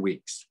 to 3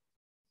 weeks.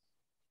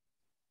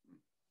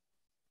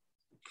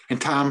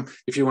 And Tom,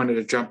 if you wanted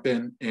to jump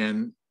in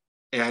and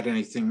add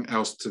anything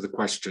else to the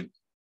question.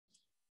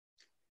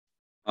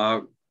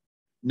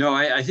 No,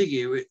 I think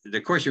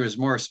the question was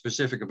more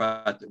specific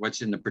about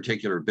what's in the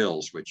particular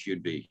bills, which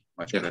you'd be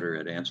much better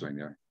at answering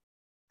there.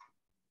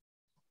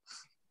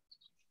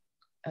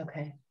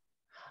 Okay.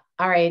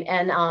 All right.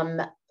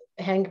 And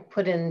Hank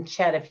put in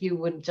chat, if you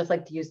would just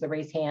like to use the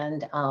raise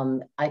hand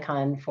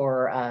icon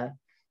for a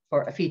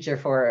feature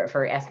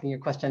for asking your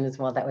question as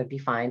well, that would be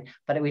fine.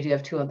 But we do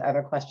have 2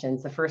 other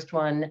questions. The first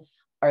one,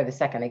 or the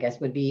second, I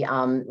guess, would be,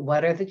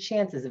 what are the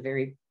chances of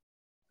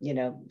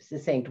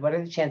succinct, what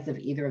are the chances of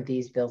either of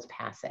these bills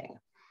passing,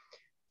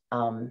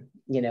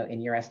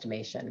 in your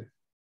estimation?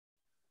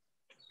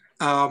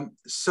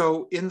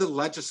 So in the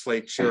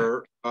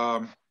legislature,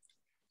 the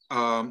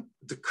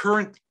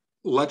current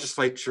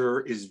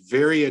legislature is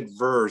very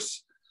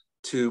adverse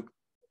to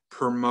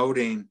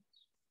promoting,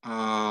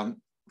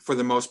 for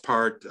the most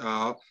part,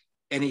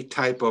 any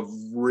type of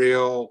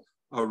real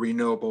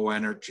renewable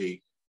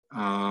energy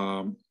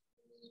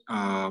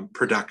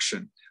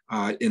production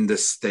in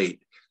this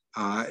state.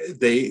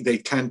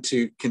 They tend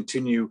to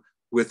continue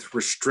with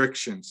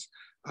restrictions.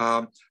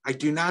 I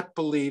do not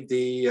believe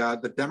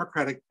the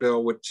Democratic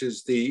bill, which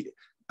is the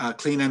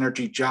Clean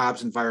Energy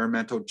Jobs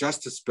Environmental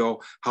Justice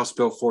Bill, House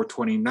Bill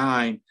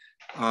 429,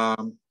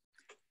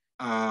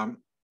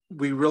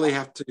 we really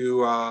have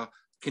to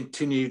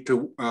continue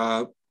to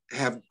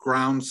have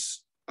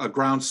a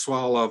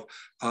groundswell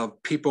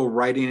of people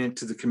writing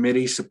into the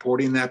committee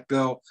supporting that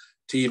bill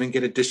to even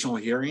get additional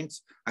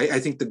hearings.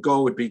 I think the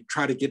goal would be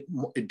try to get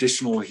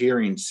additional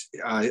hearings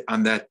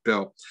on that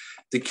bill.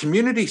 The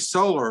community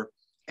solar,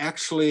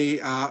 actually,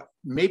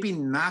 maybe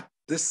not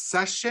this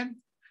session.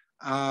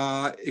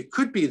 It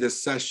could be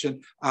this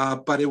session,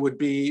 but it would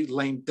be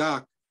lame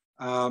duck.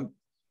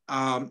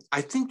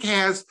 I think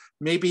has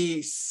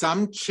maybe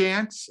some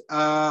chance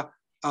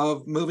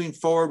of moving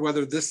forward,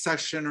 whether this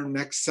session or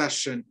next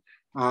session,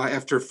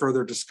 after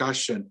further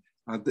discussion.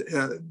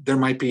 There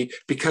might be,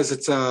 because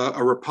it's a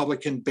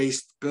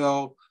Republican-based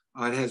bill,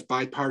 it has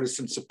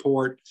bipartisan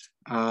support.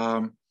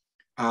 The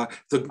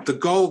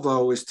goal,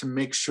 though, is to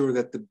make sure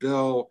that the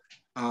bill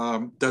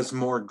does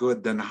more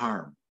good than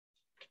harm.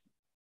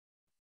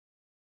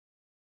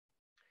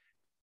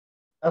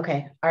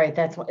 Okay, all right,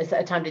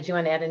 Tom, did you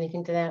want to add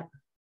anything to that?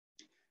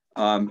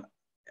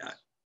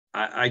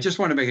 I just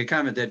want to make a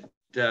comment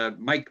that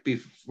Mike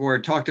before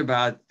talked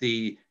about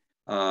the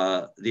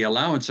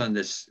allowance on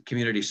this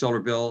community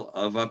solar bill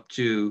of up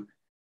to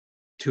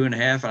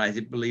 2.5, and I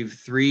believe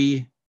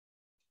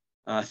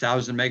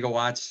 3,000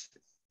 megawatts.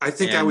 I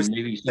think I was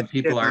maybe some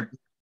people aren't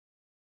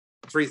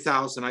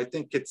 3,000. I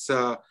think it's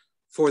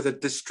for the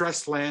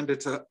distressed land,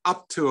 it's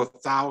up to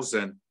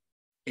 1,000,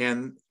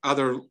 and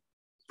other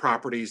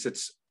properties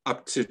it's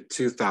up to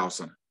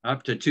 2,000.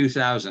 Up to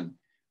 2,000.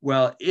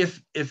 Well,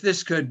 if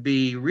this could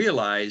be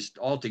realized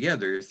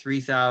altogether,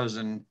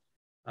 3,000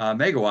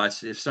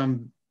 megawatts, if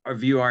some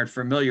of you aren't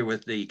familiar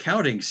with the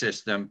counting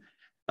system,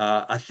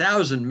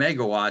 1,000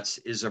 megawatts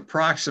is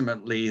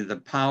approximately the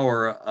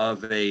power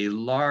of a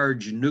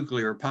large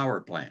nuclear power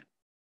plant.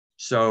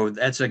 So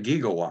that's a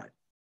gigawatt.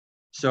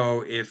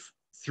 So if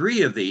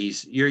 3 of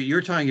these,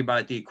 you're talking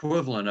about the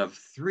equivalent of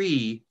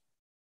 3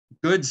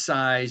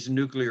 good-sized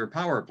nuclear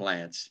power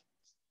plants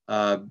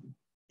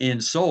in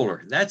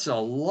solar. That's a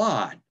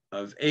lot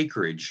of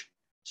acreage.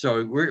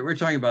 So we're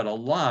talking about a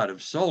lot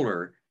of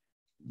solar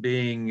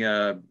being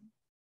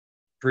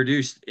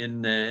produced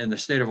in the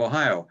state of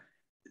Ohio.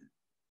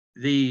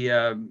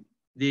 The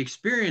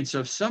experience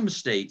of some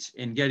states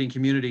in getting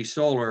community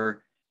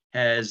solar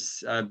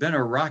has been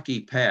a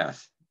rocky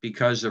path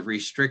because of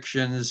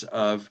restrictions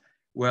of,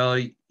 well,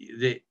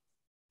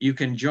 you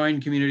can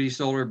join community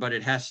solar, but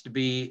it has to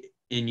be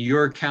in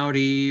your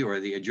county or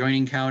the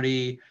adjoining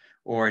county,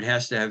 or it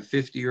has to have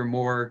 50 or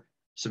more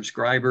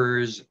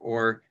subscribers,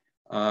 or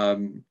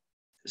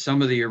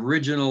some of the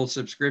original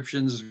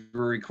subscriptions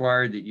were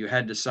required that you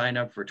had to sign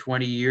up for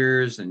 20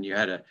 years and you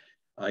had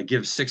to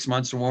give 6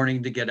 months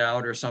warning to get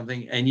out or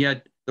something. And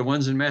yet the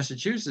ones in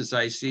Massachusetts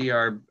I see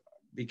are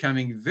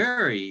becoming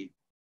very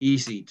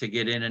easy to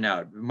get in and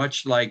out,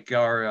 much like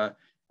our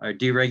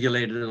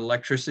deregulated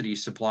electricity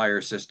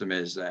supplier system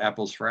is,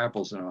 apples for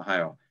apples in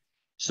Ohio.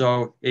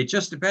 So it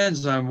just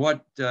depends on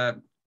what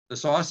the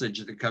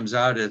sausage that comes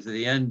out at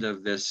the end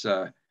of this.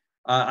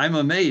 I'm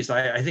amazed.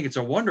 I think it's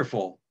a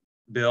wonderful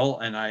bill,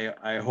 and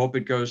I hope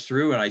it goes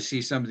through. And I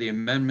see some of the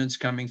amendments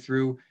coming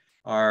through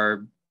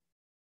are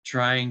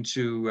trying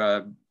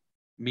to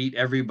meet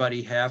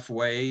everybody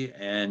halfway.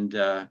 And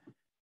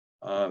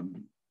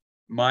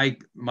my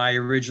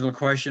original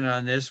question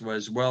on this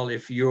was, well,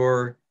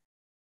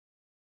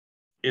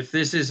 if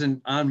this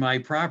isn't on my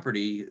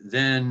property,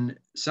 then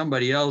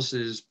somebody else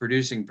is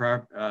producing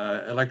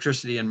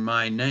electricity in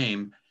my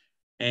name.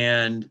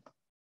 And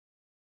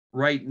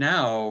right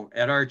now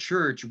at our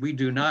church, we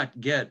do not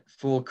get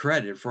full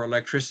credit for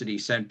electricity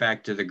sent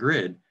back to the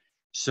grid.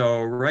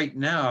 So right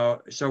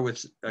now, so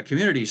with a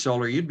community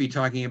solar, you'd be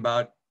talking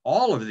about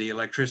all of the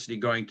electricity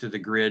going to the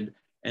grid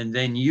and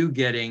then you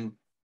getting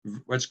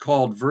what's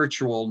called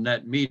virtual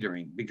net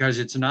metering, because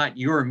it's not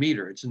your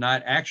meter. It's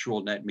not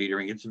actual net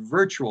metering. It's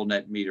virtual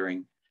net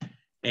metering.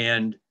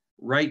 And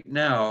right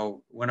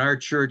now, when our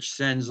church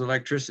sends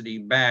electricity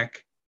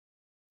back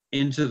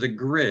into the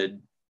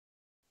grid,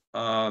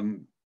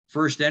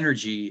 First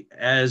Energy,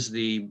 as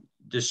the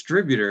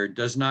distributor,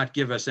 does not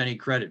give us any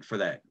credit for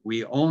that.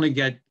 We only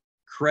get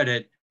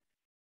credit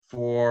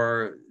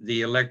for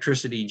the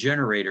electricity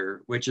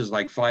generator, which is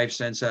like 5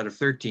 cents out of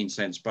 13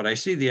 cents. But I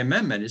see the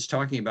amendment is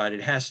talking about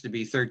it has to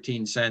be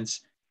 13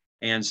 cents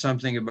and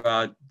something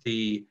about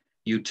the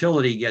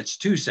utility gets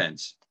 2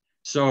 cents.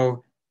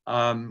 So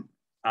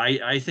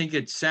I think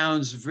it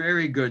sounds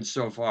very good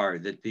so far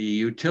that the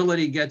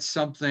utility gets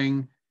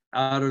something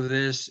out of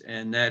this,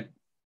 and that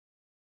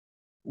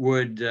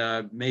would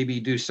maybe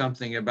do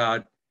something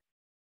about,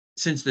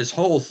 since this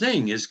whole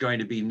thing is going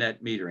to be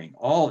net metering,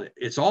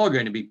 it's all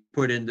going to be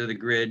put into the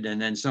grid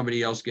and then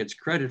somebody else gets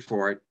credit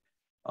for it.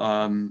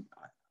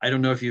 I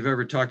don't know if you've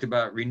ever talked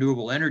about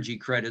renewable energy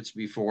credits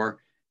before.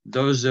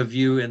 Those of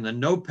you in the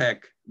NOPEC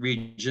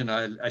region,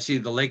 I see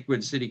the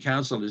Lakewood City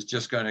Council is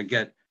just going to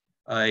get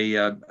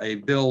a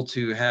bill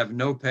to have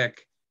NOPEC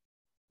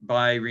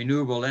buy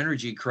renewable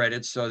energy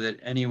credits so that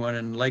anyone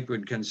in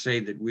Lakewood can say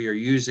that we are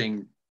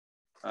using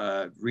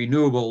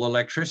renewable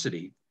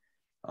electricity.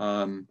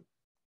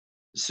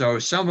 So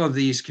some of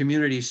these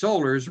community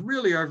solars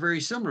really are very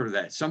similar to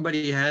that.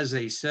 Somebody has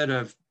a set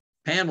of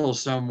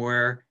panels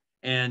somewhere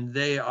and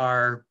they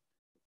are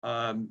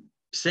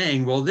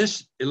saying, well,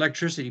 this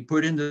electricity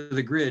put into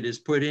the grid is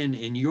put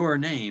in your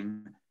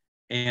name,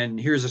 and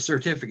here's a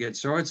certificate.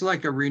 So it's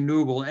like a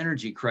renewable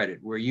energy credit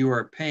where you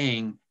are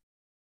paying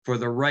for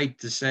the right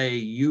to say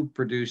you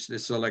produce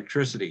this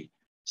electricity.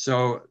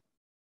 So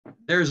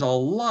there's a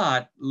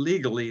lot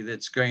legally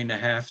that's going to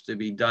have to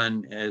be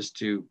done as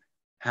to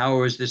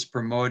how is this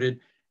promoted.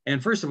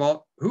 And first of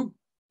all, who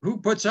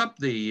puts up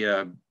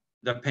the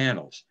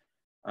panels?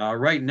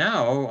 Right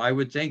now, I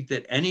would think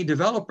that any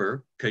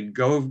developer could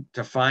go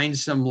to find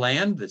some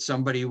land that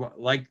somebody,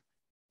 like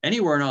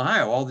anywhere in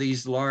Ohio, all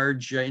these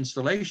large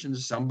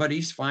installations,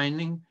 somebody's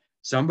finding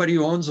somebody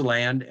who owns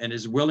land and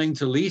is willing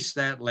to lease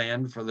that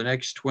land for the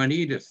next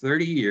 20 to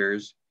 30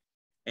 years.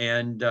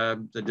 And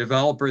the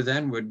developer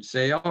then would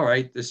say, all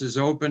right, this is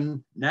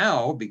open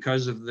now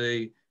because of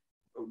the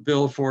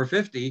Bill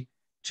 450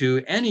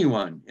 to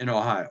anyone in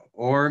Ohio,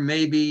 or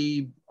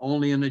maybe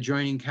only in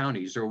adjoining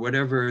counties, or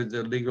whatever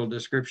the legal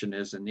description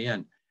is in the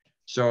end.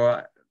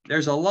 So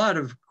there's a lot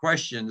of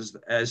questions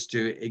as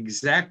to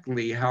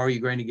exactly how are you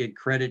going to get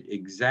credit,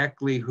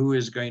 exactly who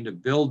is going to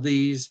build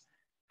these,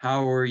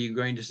 how are you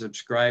going to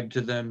subscribe to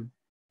them?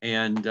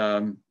 And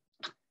I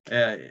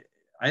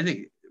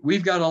think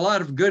we've got a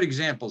lot of good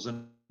examples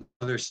in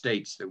other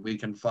states that we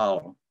can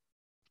follow.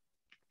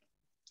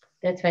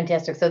 That's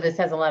fantastic. So this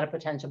has a lot of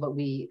potential, but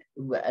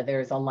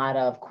there's a lot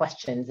of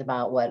questions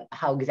about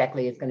how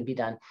exactly it's going to be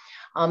done.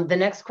 The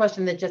next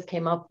question that just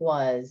came up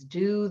was,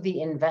 do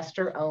the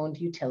investor-owned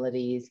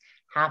utilities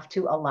have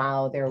to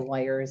allow their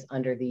wires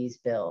under these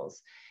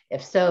bills?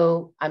 If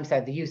so, I'm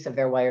sorry, the use of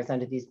their wires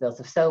under these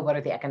bills. If so, what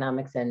are the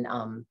economics and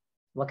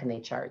what can they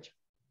charge?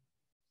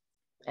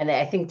 And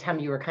I think, Tom,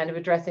 you were kind of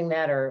addressing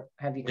that, or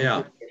have you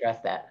completely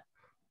addressed that?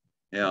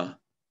 Yeah.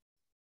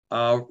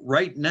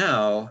 Right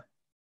now,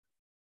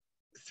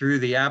 through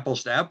the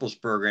Apples to Apples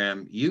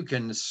program, you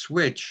can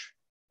switch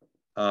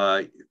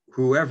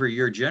whoever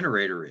your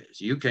generator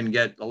is. You can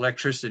get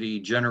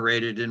electricity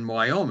generated in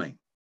Wyoming,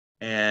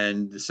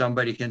 and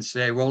somebody can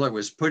say, well, it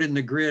was put in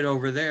the grid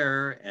over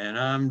there, and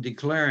I'm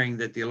declaring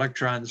that the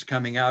electrons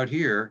coming out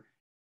here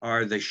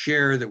are the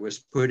share that was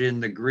put in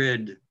the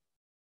grid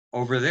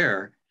over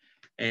there.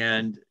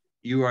 And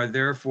you are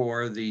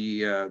therefore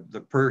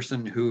the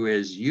person who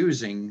is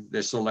using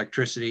this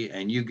electricity,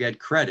 and you get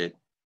credit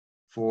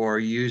for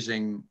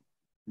using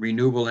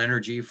renewable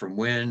energy from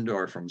wind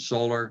or from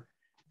solar,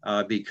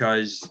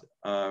 because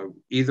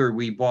either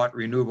we bought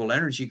renewable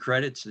energy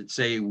credits that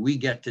say we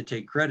get to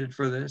take credit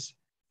for this,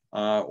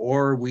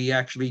 or we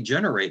actually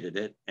generated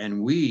it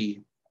and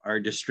we are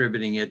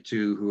distributing it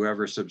to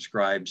whoever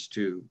subscribes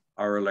to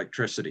our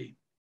electricity.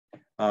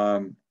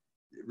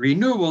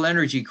 Renewable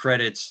energy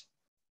credits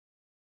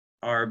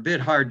are a bit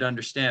hard to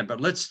understand,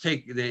 but let's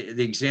take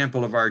the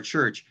example of our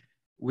church.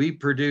 We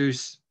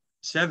produce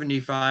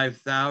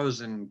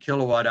 75,000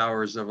 kilowatt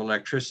hours of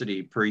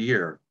electricity per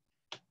year.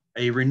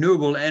 A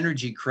renewable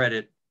energy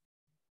credit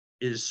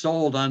is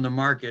sold on the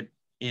market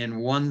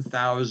in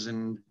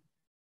 1,000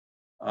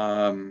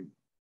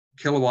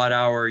 kilowatt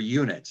hour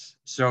units.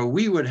 So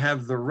we would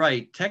have the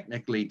right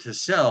technically to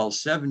sell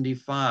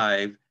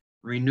 75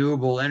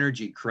 renewable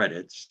energy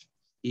credits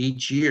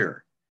each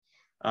year.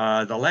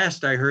 The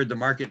last I heard, the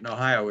market in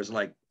Ohio was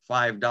like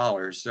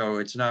 $5, so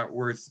it's not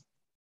worth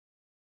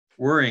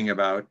worrying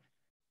about.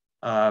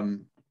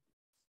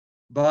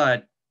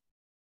 But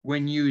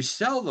when you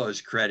sell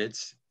those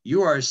credits,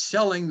 you are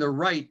selling the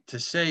right to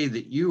say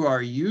that you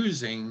are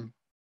using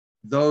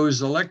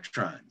those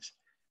electrons.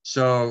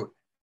 So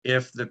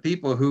if the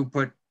people who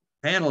put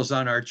panels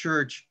on our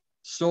church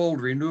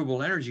sold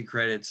renewable energy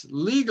credits,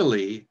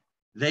 legally,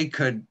 they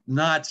could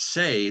not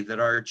say that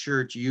our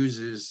church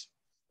uses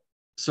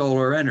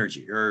solar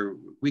energy, or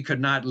we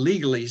could not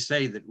legally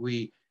say that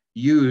we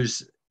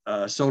use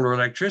solar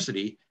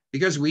electricity,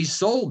 because we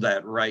sold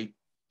that right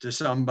to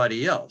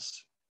somebody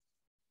else.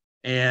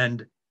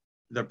 And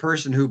the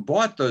person who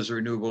bought those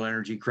renewable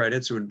energy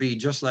credits would be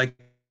just like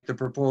the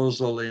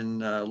proposal in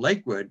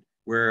Lakewood,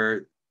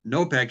 where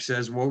NOPEC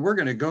says, well, we're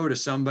going to go to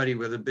somebody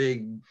with a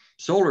big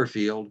solar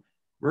field.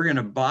 We're going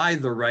to buy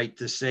the right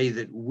to say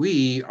that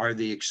we are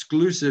the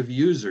exclusive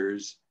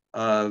users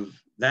of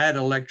that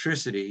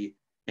electricity,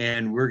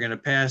 and we're going to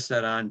pass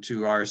that on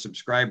to our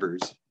subscribers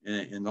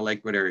in the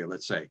Lakewood area,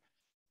 let's say.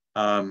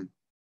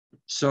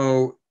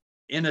 So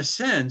in a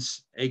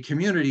sense, a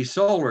community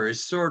solar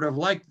is sort of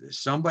like this.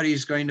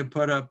 Somebody's going to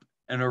put up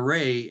an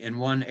array in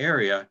one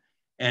area,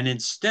 and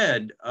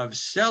instead of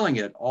selling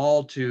it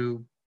all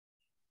to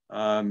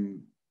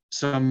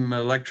some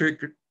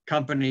electric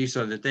company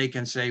so that they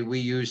can say we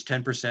use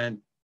 10%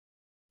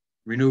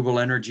 renewable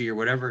energy or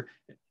whatever,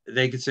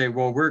 they could say,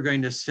 well, we're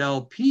going to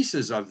sell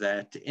pieces of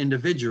that to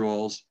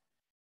individuals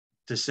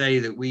to say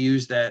that we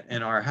use that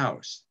in our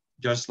house,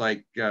 just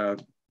like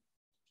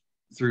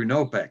through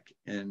NOPEC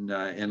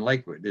in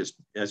Lakewood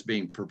as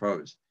being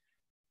proposed.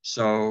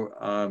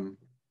 So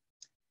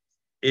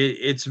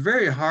it's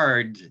very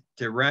hard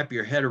to wrap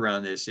your head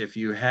around this if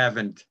you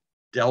haven't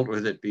dealt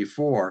with it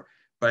before.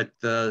 But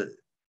the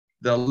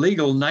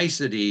legal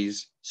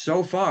niceties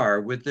so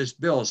far with this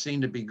bill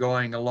seem to be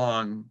going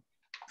along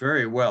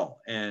very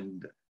well.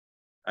 And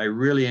I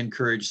really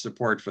encourage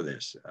support for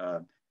this.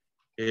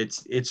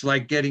 It's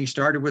like getting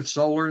started with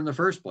solar in the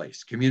first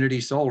place.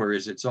 Community solar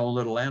is its own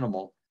little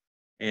animal.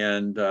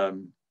 And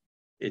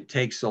it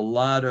takes a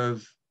lot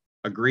of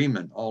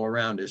agreement all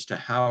around as to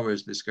how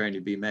is this going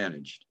to be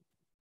managed.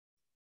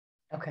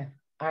 Okay,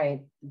 all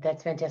right,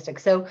 that's fantastic.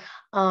 So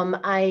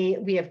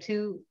we have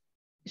two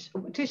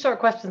short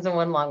questions and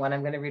one long one.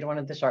 I'm going to read one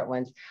of the short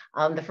ones.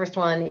 The first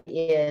one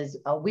is,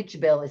 which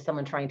bill is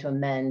someone trying to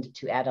amend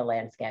to add a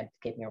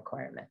landscaping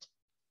requirement?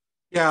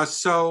 Yeah,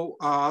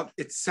 so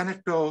it's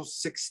Senate Bill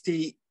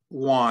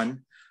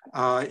 61.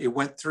 It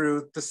went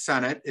through the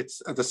Senate.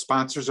 The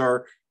sponsors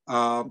are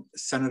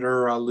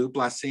Senator Lou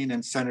Blessing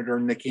and Senator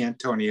Nikki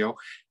Antonio.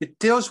 It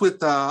deals with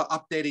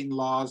updating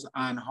laws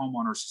on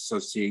homeowners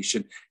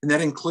association, and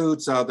that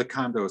includes the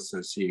condo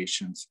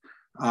associations.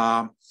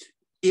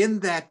 In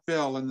that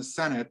bill in the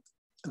Senate,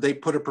 they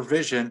put a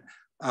provision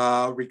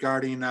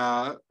regarding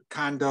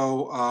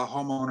condo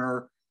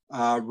homeowner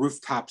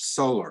rooftop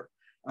solar.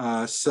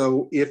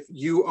 So if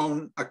you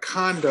own a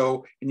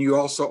condo and you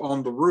also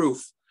own the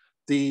roof,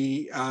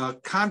 the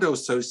condo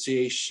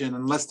association,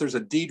 unless there's a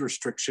deed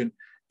restriction,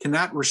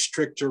 cannot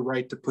restrict your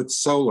right to put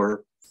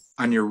solar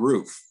on your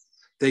roof.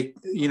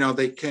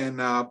 they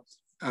can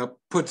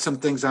put some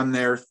things on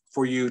there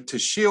for you to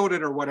shield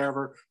it or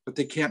whatever, but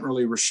they can't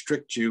really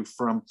restrict you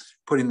from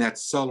putting that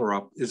solar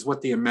up, is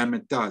what the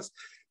amendment does.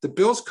 The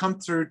bills come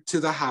through to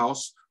the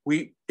House.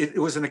 It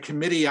was in a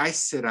committee I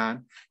sit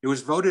on. It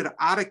was voted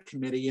out of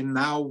committee and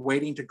now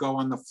waiting to go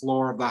on the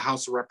floor of the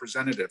House of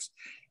Representatives.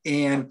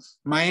 And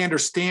my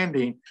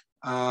understanding,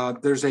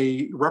 there's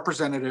a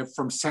representative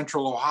from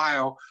Central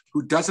Ohio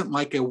who doesn't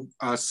like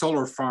a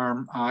solar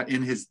farm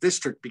in his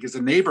district because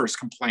the neighbor is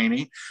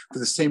complaining for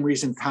the same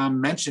reason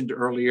Tom mentioned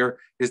earlier,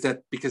 is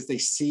that because they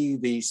see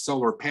the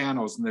solar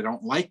panels and they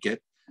don't like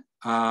it.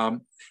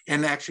 And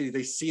actually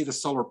they see the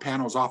solar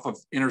panels off of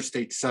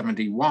Interstate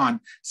 71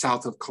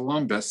 south of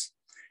Columbus.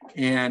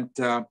 And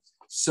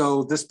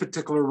so this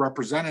particular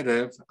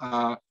representative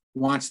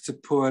wants to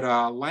put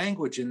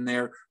language in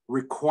there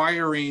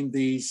requiring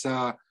these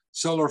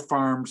solar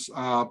farms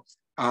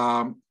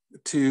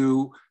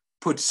to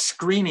put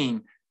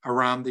screening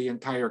around the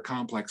entire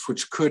complex,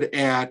 which could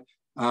add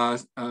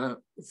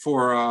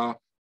for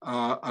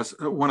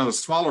one of the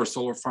smaller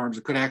solar farms,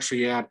 it could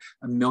actually add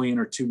 $1 million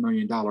or $2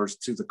 million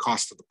to the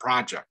cost of the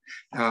project,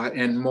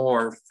 and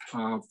more,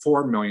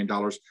 $4 million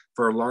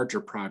for a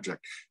larger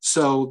project.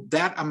 So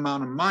that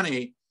amount of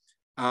money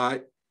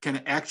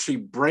can actually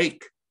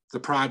break the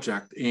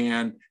project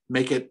and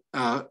make it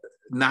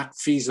not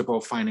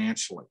feasible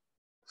financially.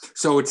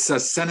 So it's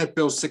Senate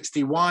Bill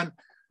 61,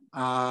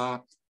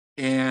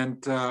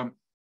 and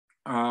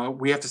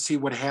we have to see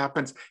what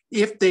happens.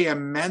 If they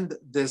amend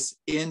this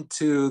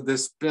into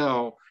this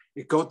bill,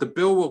 the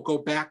bill will go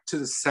back to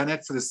the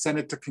Senate for the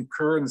Senate to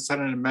concur in the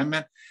Senate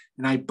amendment.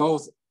 And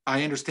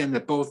I understand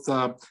that both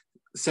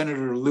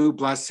Senator Lou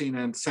Blessing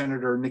and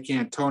Senator Nikki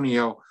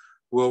Antonio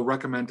will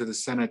recommend to the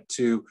Senate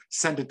to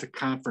send it to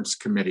conference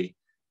committee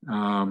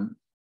to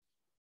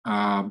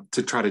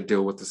try to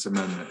deal with this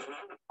amendment.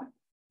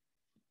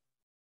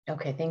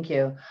 Okay, thank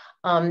you.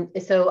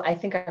 So I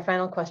think our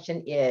final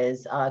question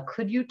is,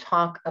 could you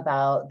talk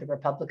about the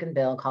Republican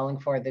bill calling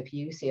for the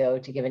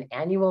PUCO to give an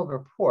annual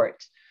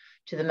report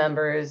to the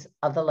members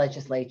of the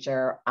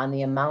legislature on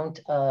the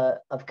amount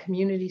of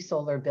community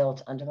solar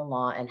built under the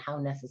law and how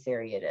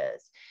necessary it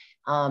is?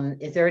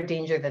 Is there a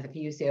danger that the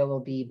PUCO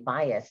will be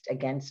biased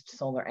against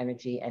solar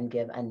energy and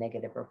give a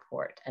negative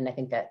report? And I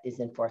think that is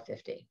in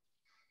 450.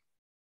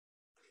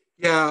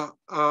 Yeah.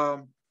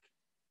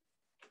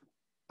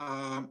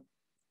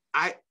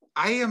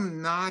 I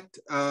am not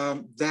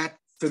that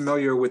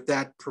familiar with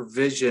that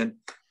provision.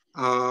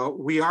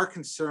 We are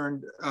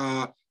concerned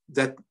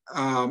that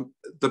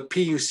the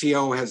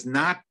PUCO has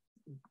not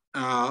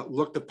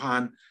looked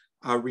upon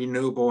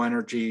renewable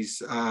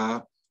energies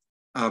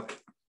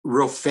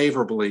real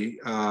favorably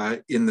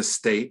in the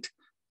state.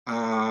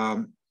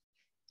 And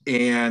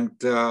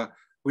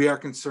we are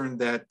concerned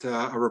that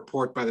a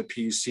report by the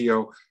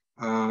PUCO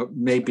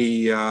may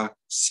be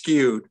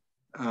skewed.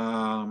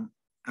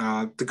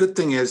 The good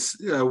thing is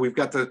we've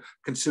got the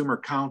Consumer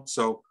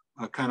Council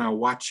kind of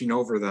watching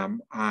over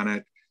them on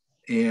it.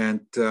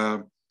 And,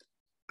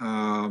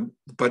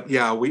 but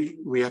yeah,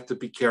 we have to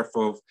be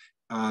careful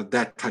of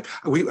that type.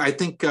 I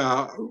think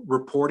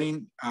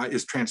reporting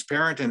is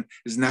transparent and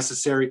is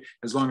necessary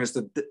as long as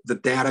the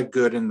data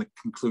good and the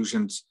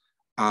conclusions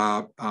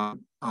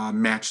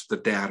match the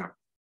data.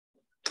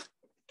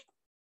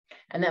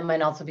 And that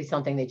might also be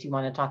something that you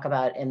want to talk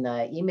about in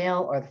the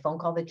email or the phone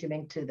call that you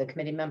make to the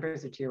committee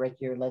members or to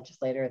your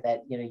legislator,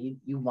 that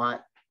you want,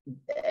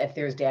 if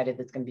there's data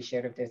that's going to be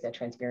shared, if there's that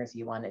transparency,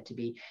 you want it to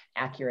be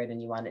accurate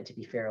and you want it to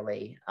be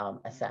fairly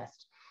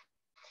assessed.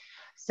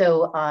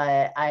 So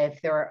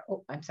if there are,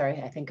 I'm sorry,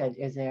 I think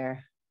is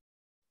there.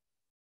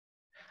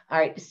 All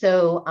right,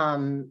 so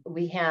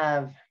we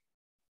have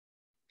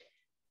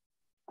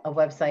a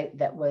website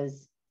that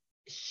was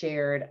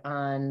shared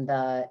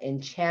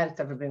in chat.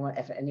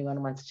 If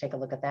anyone wants to take a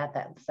look at that,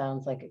 that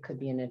sounds like it could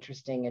be an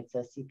interesting, it's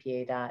a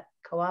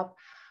cpa.coop.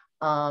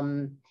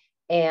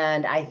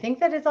 And I think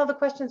that is all the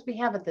questions we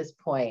have at this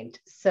point.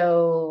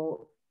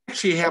 So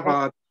actually have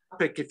a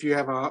topic, if you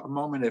have a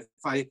moment, if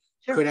I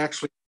could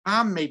actually,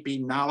 Tom may be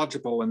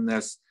knowledgeable in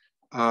this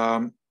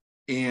and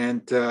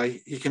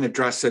he can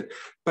address it.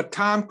 But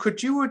Tom,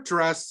 could you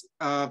address,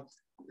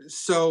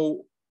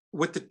 so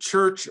with the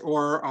church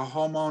or a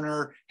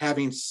homeowner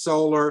having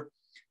solar,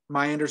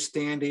 my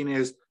understanding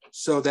is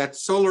so that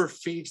solar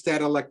feeds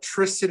that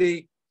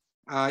electricity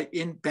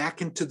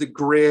back into the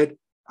grid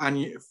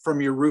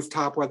from your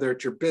rooftop, whether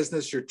it's your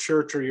business, your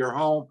church, or your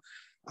home.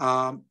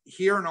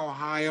 Here in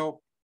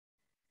Ohio,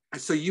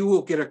 so you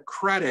will get a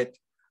credit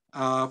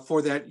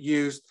for that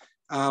use.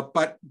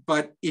 But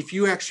if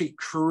you actually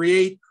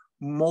create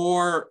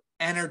more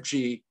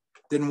energy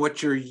than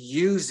what you're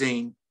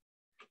using,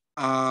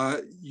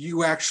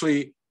 you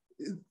actually,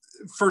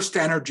 First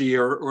Energy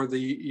or the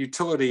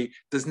utility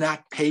does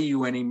not pay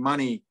you any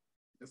money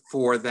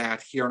for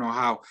that here in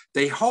Ohio.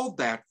 They hold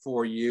that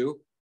for you,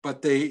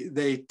 but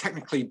they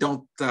technically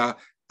don't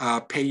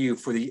pay you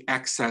for the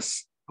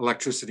excess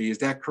electricity. Is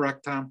that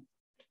correct, Tom?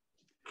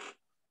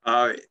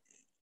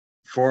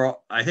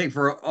 I think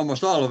for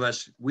almost all of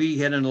us, we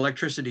get an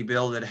electricity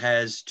bill that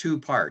has two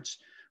parts.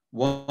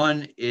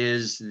 One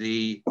is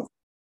the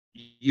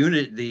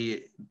unit,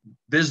 the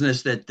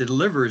business that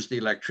delivers the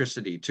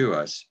electricity to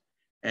us.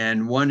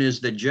 And one is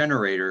the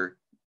generator,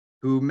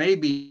 who may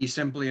be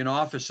simply an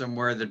office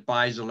somewhere that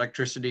buys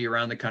electricity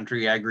around the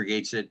country,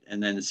 aggregates it,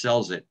 and then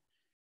sells it.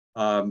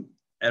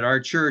 At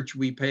our church,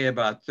 we pay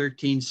about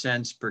 13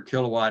 cents per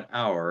kilowatt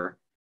hour.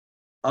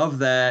 Of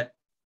that,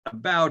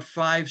 about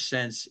 5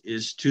 cents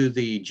is to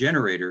the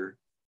generator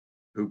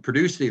who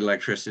produced the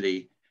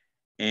electricity,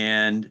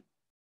 and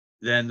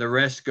then the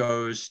rest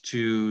goes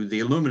to the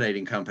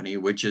illuminating company,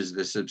 which is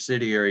the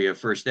subsidiary of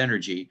First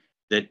Energy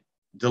that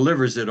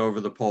delivers it over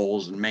the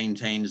poles and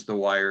maintains the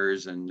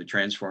wires and the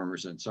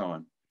transformers and so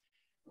on.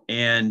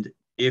 And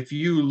if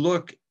you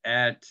look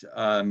at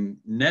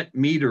net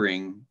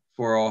metering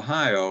for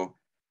Ohio,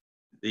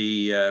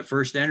 the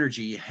First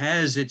Energy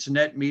has its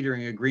net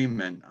metering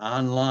agreement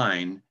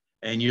online,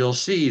 and you'll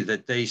see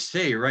that they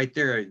say right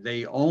there,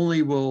 they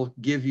only will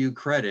give you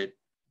credit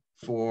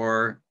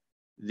for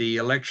the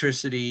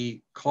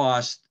electricity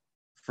cost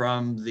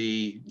from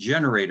the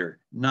generator,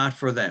 not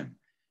for them.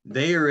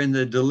 They are in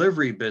the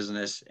delivery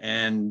business,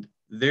 and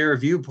their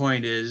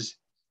viewpoint is,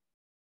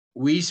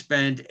 we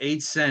spent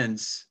 8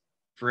 cents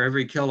for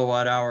every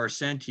kilowatt hour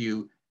sent to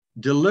you,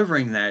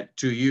 delivering that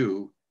to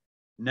you.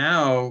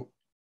 Now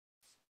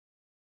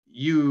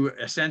you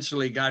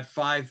essentially got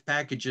 5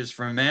 packages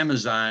from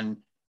Amazon.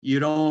 You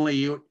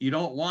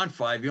don't want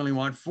 5, you only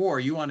want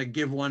 4. You want to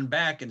give one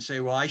back and say,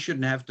 well, I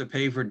shouldn't have to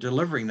pay for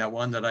delivering that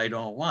one that I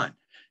don't want.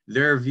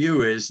 Their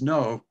view is,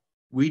 no,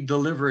 we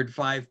delivered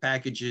 5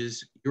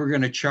 packages. We're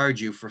going to charge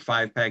you for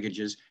 5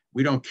 packages.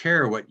 We don't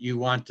care what you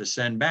want to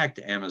send back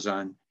to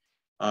Amazon.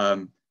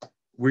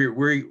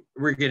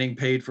 We're getting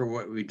paid for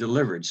what we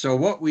delivered. So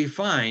what we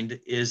find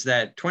is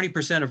that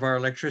 20% of our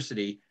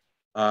electricity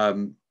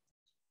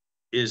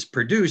is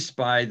produced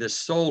by the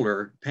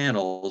solar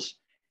panels,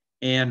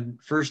 and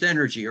First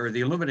Energy, or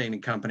the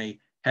illuminating company,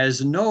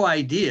 has no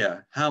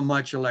idea how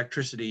much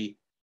electricity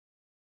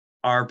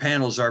our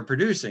panels are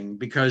producing,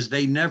 because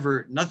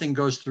nothing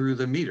goes through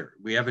the meter.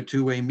 We have a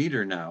 2-way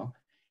meter now,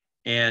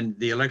 and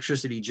the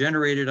electricity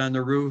generated on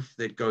the roof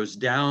that goes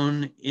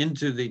down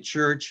into the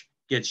church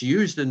gets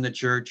used in the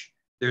church.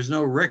 There's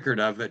no record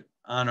of it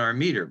on our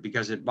meter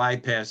because it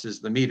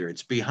bypasses the meter.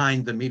 It's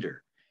behind the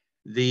meter.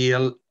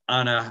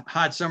 On a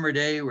hot summer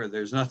day where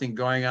there's nothing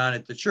going on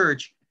at the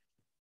church,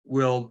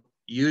 we'll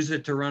use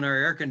it to run our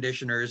air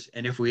conditioners.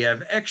 And if we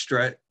have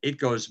extra, it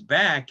goes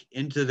back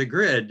into the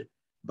grid.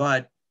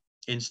 But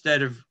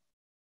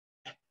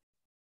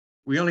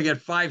we only get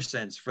 5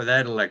 cents for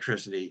that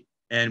electricity,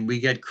 and we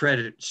get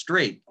credit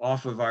straight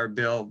off of our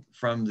bill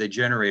from the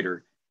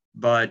generator.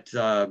 But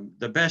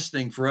the best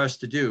thing for us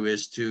to do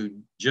is to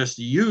just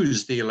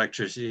use the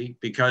electricity,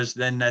 because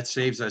then that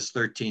saves us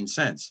 13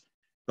 cents.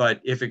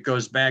 But if it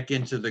goes back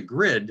into the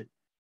grid,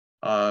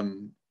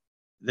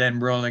 then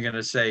we're only going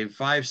to save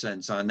 5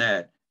 cents on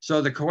that.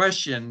 So the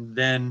question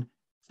then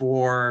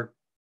for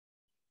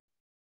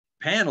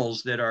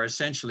panels that are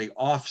essentially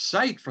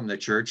off-site from the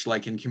church,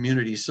 like in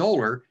community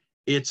solar,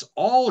 it's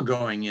all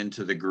going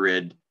into the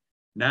grid.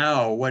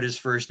 Now, what is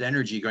First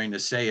Energy going to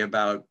say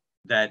about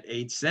that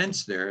 8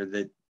 cents there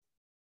that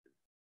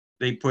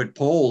they put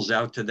poles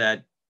out to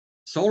that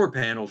solar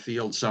panel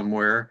field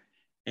somewhere,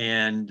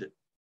 and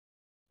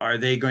are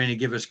they going to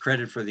give us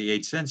credit for the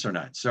 8 cents or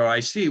not? So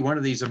I see one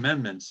of these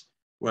amendments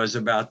was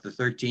about the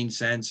 13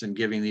 cents and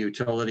giving the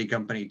utility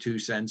company 2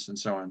 cents and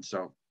so on.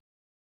 So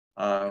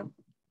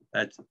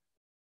that's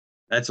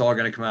all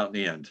going to come out in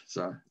the end.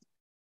 So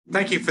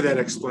thank you for that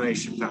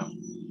explanation,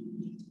 Tom.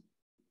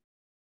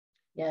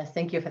 Yes,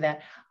 thank you for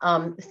that.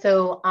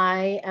 So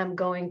I am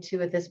going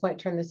to, at this point,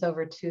 turn this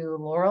over to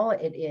Laurel.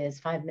 It is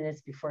 5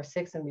 minutes before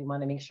 6, and we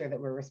want to make sure that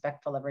we're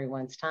respectful of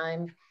everyone's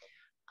time.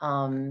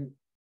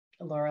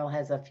 Laurel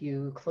has a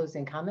few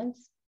closing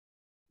comments.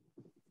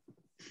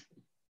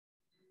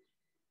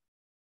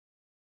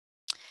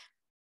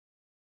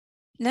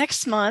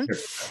 Next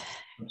month.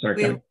 I'm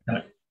sorry,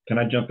 can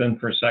I jump in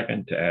for a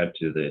second to add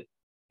to the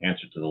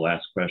answer to the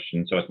last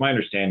question? So it's my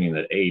understanding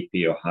that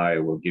AEP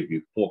Ohio will give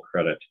you full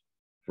credit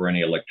for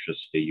any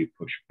electricity you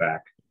push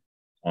back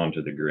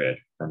onto the grid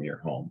from your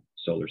home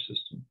solar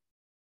system.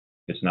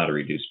 It's not a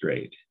reduced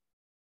rate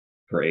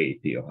for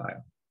AEP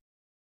Ohio.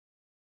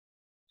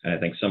 And I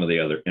think some of the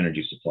other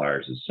energy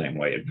suppliers is the same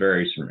way. It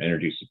varies from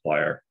energy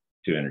supplier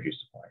to energy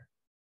supplier.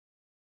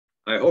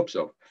 I hope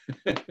so.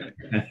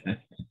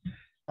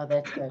 Oh,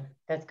 that's good.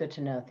 That's good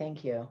to know.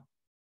 Thank you.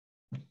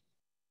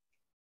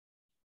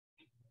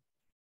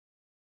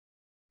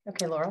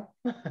 Okay, Laurel.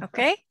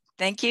 Okay,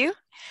 thank you.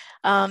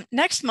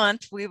 Next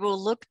month, we will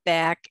look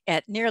back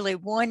at nearly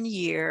 1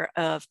 year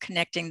of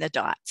connecting the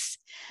dots.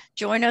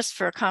 Join us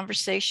for a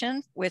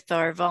conversation with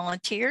our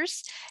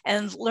volunteers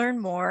and learn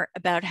more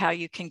about how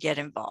you can get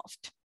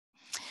involved.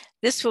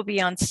 This will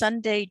be on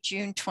Sunday,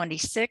 June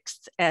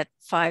 26th at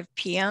 5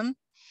 p.m.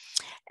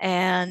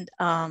 And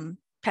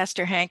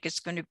Pastor Hank is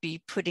going to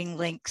be putting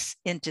links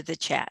into the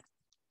chat.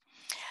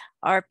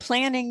 Our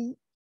planning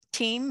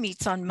team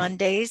meets on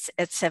Mondays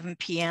at 7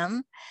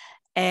 p.m.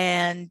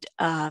 And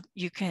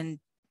you can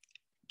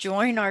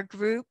join our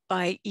group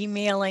by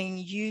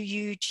emailing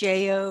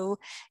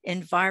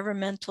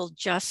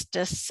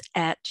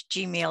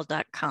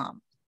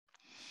uujoenvironmentaljustice@gmail.com.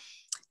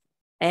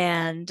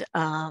 And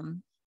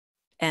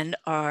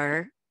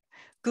our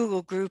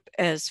Google group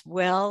as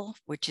well,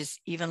 which is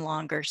even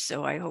longer.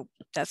 So I hope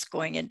that's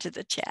going into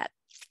the chat.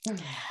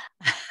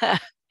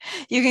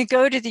 You can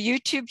go to the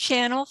YouTube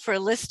channel for a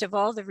list of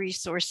all the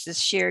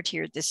resources shared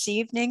here this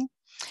evening.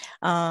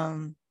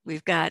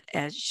 We've got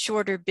a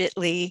shorter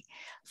bit.ly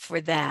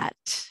for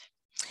that.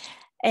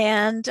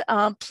 And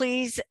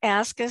please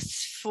ask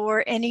us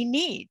for any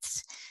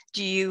needs.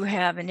 Do you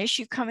have an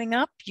issue coming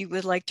up you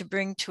would like to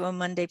bring to a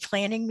Monday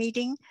planning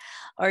meeting?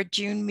 Our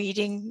June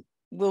meeting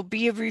will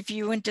be a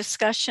review and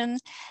discussion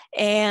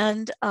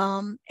and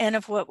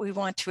of what we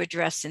want to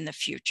address in the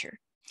future.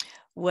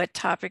 What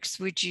topics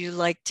would you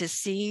like to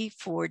see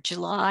for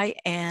July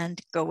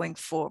and going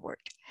forward?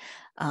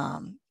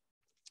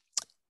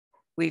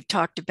 We've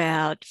talked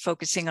about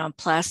focusing on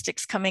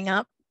plastics coming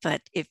up,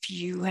 but if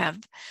you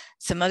have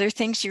some other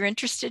things you're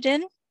interested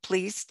in,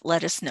 please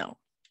let us know.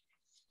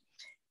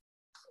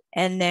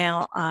 And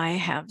now I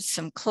have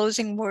some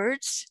closing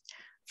words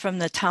from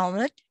the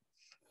Talmud.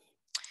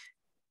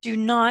 Do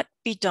not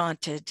be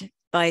daunted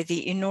by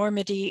the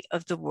enormity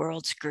of the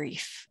world's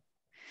grief.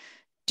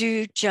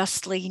 Do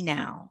justly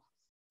now.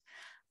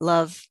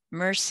 Love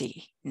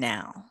mercy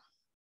now.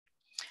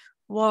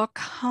 Walk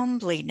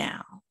humbly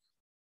now.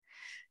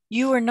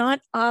 You are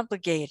not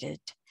obligated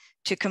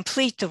to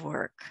complete the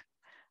work,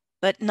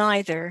 but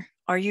neither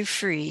are you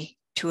free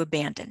to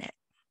abandon it.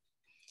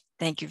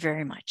 Thank you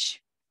very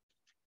much.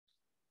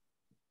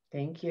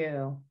 Thank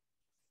you.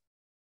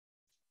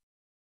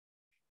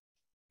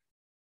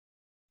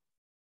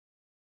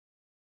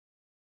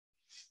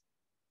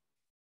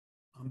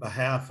 On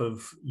behalf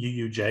of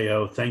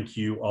UUJO, thank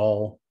you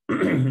all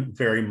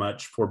very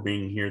much for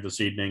being here this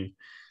evening,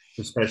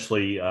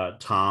 especially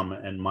Tom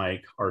and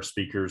Mike, our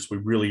speakers. We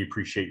really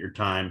appreciate your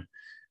time.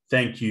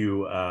 Thank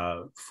you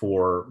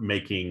for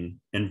making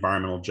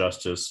environmental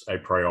justice a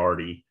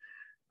priority.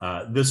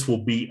 This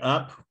will be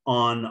up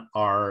on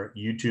our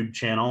YouTube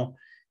channel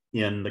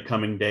in the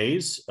coming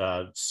days.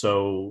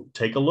 So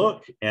take a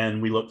look,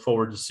 and we look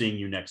forward to seeing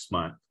you next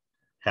month.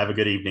 Have a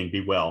good evening. Be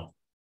well.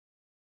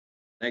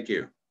 Thank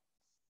you.